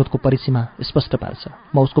विशेष अनुरोधको परिसीमा स्पष्ट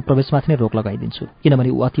पार्छ। म उसको प्रवेशमाथि नै रोक लगाइदिन्छु, किनभने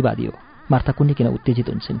ऊ अतिवादी हो। मार्था कुन्नी किन उत्तेजित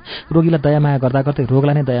हुन्छन्। रोगीलाई दयामाया गर्दा गर्दै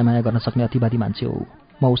रोगलाई नै दयामाया गर्न सक्ने अतिवादी मान्छे हो।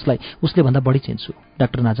 म उसले भन्दा बढी चिन्छु।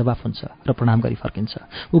 डाक्टर नाजवाफ हुन्छ र प्रणाम गरी फर्किन्छ।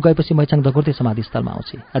 ऊ गएपछि मैचाङ दगुर्दै समाधि स्थलमा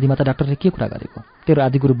आउँछ। आदिमाता डाक्टरले के कुरा गरेको? तेरो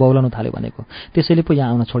आदिगुरु बौलाउन थाल्यो भनेको, त्यसैले पो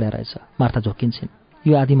यहाँ आउन छोड्या रहेछ। मार्था झोकिन्छन्।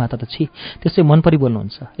 यो आदिमाता त छि, त्यसै मनपरी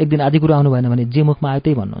बोल्नुहुन्छ। एक दिन आदिगुरु आउनु भएन भने जे मुखमा आयो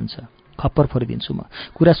त्यही भन्नुहुन्छ। खप्पर फोरिदिन्छु म।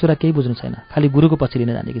 कुरासुरा केही बुझ्नु छैन, खालि गुरुको पछि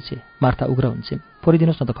लिन जानेकी छे। मार्था उग्र हुन्छन्।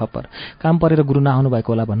 फोरिदिनुहोस् न त खप्पर। काम परेर गुरु नआउनु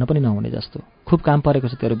भएको होला भन्न पनि नहुने जस्तो। खुब काम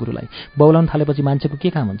परेको छ तेरो गुरुलाई। बौलाउन थालेपछि मान्छेको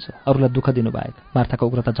के काम हुन्छ? अरूलाई दुःख दिनु बाहेक। मार्थाको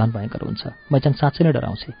उग्रता झन् भयङ्कर हुन्छ। मैचाङ साँच्चै नै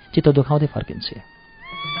डराउँछ। चित्त दुखाउँदै फर्किन्छ।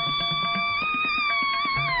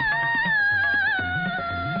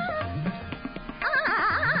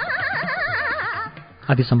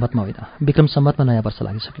 आदि सम्बतमा होइन, विक्रम सम्बतमा नयाँ वर्ष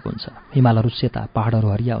लागिसकेको हुन्छ। हिमालहरू सेता,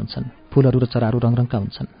 पहाडहरू हरिया हुन्छन्। फूलहरू र चराहरू रङरङका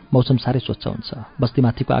हुन्छन्। मौसम साह्रै स्वच्छ हुन्छ।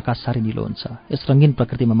 बस्तीमाथिको आकाश साह्रै निलो हुन्छ। यस रङ्गीन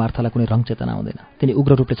प्रकृतिमा मार्थालाई कुनै रङ चेतना आउँदैन। तिनी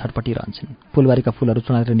उग्र रूपले छटपटिरहन्छन्। फूलबारीका फूलहरू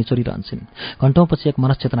चुनाएर निचोरिरहन्छन्। घण्टौँपछि एक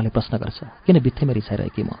मनश्चेतनाले प्रश्न गर्छ, किन बित्थैमा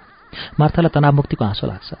रिसाइरहेकी म? मार्थालाई तनावमुक्तिको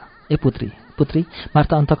हाँसो लाग्छ। ए पुत्री, पुत्री,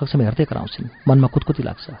 मार्था अन्तकक्षमा हेर्दै कराउँछिन्। मनमा कुतकुती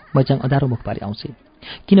लाग्छ। मैचाङ अँध्यारो मुख पारी आउँछ।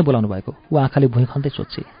 किन बोलाउनु भएको? ऊ आँखाले भुइँ खन्दै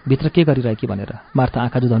सोध्छे। भित्र के गरिरहेकी भनेर। मार्था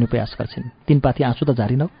आँखा जुधाउने प्रयास गर्छिन्। 3 पाथी आँसु त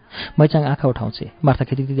जारिनौ? मैचाङ आँखा उठाउँछे। मार्था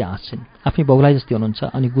खिदिखिदी हाँस्छिन्। आफ्नै बौलाई जस्तै हुनुहुन्छ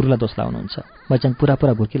अनि गुरुलाई दोष लाउनुहुन्छ। मैचाङ पुरा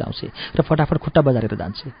भुर्किलाउँछे र फटाफट खुट्टा बजारेर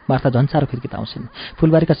जान्छे। मार्था झन् साह्रो खिर्किताउँछिन्।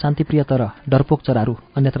 फुलबारीका शान्तिप्रिय तर डरपोक चराहरू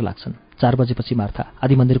अन्यत्र लाग्छन्। 4 बजेपछि मार्था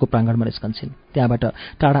आदि मन्दिरको प्राङ्गणमा निस्कन्छन्। त्यहाँबाट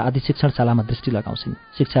टाढा आदि शिक्षणशालामा दृष्टि लगाउँछिन्।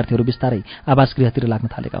 शिक्षार्थीहरू बिस्तारै आवास गृहतिर लाग्न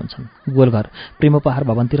थालेका हुन्छन्। गोलघर प्रेमोपहार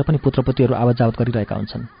भवनतिर पनि पुत्रपुत्रीहरू आवत जावत गरिरहेका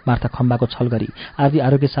हुन्छन्। मार्था खम्बाको छल गरी आदि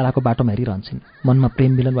आरोग्यशालाको बाटोमा हेरिरहन्छन्। मनमा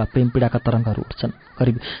प्रेम मिलन वा प्रेम पीडाका तरङ्गहरू उठ्छन्।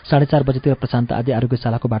 करिब 4:30 बजेतिर प्रशान्त आदि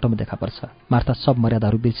आरोग्यशालाको बाटोमा देखा पर्छ। मार्था सब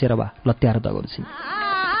मर्यादाहरू बिर्सेर वा लत्याएर दगुर्छिन्।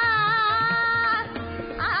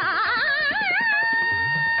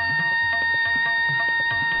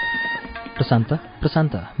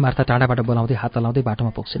 प्रशान्त मार्था टाढाबाट बोलाउँदै हात हलाउँदै बाटोमा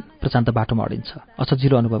पुग्छिन्। प्रशान्त बाटोमा अडिन्छ,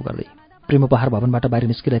 असजिलो अनुभव गर्दै। प्रेमोपहार भवनबाट बाहिर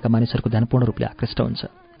निस्किरहेका मानिसहरूको ध्यान पूर्ण रूपले आकृष्ट हुन्छ।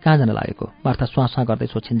 कहाँ जान लागेको? मार्था स्वाँ गर्दै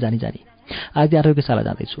सोच्छिन् जानी। आदि आरोग्यशाला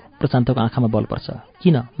जाँदैछु। प्रशान्तको आँखामा बल पर्छ।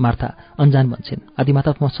 किन? मार्था अन्जान भन्छन्।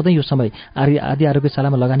 आदिमाता म सधैँ यो समय आदि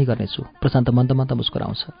आरोग्यशालामा लगानी गर्नेछु। प्रशान्त मन्द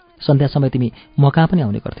मुस्कुराउँछ। सन्ध्या समय तिमी म कहाँ पनि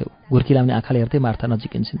आउने गर्थ्यौ। घुर्किलाउने आँखाले हेर्दै मार्था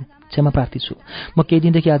नजिकिन्छन्। क्षमा प्रार्थी छु। म केही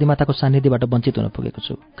दिनदेखि आदिमाताको सान्निध्यबाट वञ्चित हुन पुगेको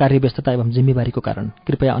छु। कार्यव्यस्तता एवं जिम्मेवारीको कारण।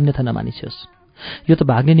 कृपया अन्यथा नमानिसियोस्। यो त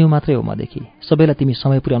भाग्ने न्यू मात्रै हो मदेखि। सबैलाई तिमी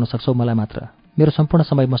समय पुर्याउन सक्छौ, मलाई मात्र। मेरो सम्पूर्ण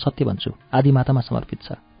समय म सत्य भन्छु, आदिमातामा समर्पित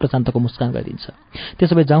छ। प्रशान्तको मुस्कान गरिदिन्छ।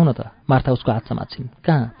 त्यसो भए जाउँ न त। मार्था उसको हात समात्छिन्।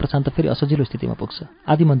 कहाँ? प्रशान्त फेरि असजिलो स्थितिमा पुग्छ।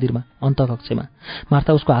 आदि मन्दिरमा, अन्तःकक्षमा।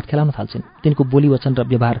 मार्था उसको हात खेलाउन थाल्छिन्। तिनको बोली वचन र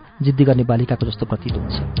व्यवहार जिद्दी गर्ने बालिकाको जस्तो प्रतीत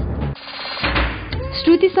हुन्छ।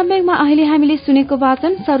 श्रुति सम्वेकमा अहिले हामीले सुनेको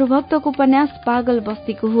वाचन सर्वभक्तको उपन्यास पागल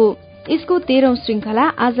बस्तीको हो। यसको 13औं श्रृंखला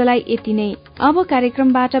आजलाई यति नै। अब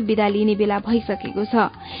कार्यक्रमबाट बिदा लिने बेला भइसकेको छ।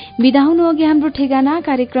 बिदा हुनु अघि हाम्रो ठेगाना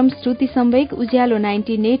कार्यक्रम श्रुति सम्वेक उज्यालो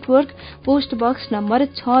 90 network, post box number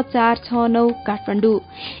 6469 Kathmandu.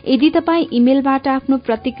 यदि तपाई इमेलबाट आफ्नो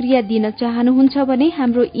प्रतिक्रिया दिन चाहनुहुन्छ भने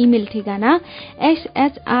हाम्रो इमेल ठेगाना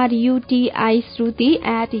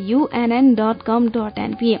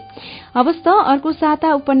shruti@unn.com.np। अवश्य अर्को साता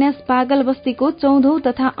उपन्यास पागल बस्तीको 14औं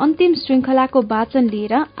तथा अन्तिम श्रृंखलाको वाचन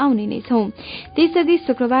लिएर आउने नै छौं। त्यसअघि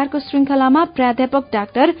शुक्रबारको श्रृंखलामा प्राध्यापक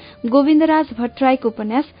डाक्टर गोविन्दराज भट्टराईको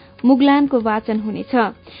उपन्यास मुगलानको वाचन हुनेछ।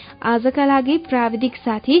 आजका लागि प्राविधिक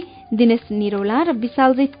साथी दिनेश निरौला र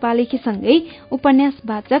विशालजित पालेखीसँगै उपन्यास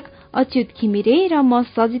वाचक अच्युत घिमिरे र म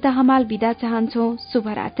सजिता हमाल बिदा चाहन्छौ।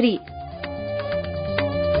 शुभरात्रि।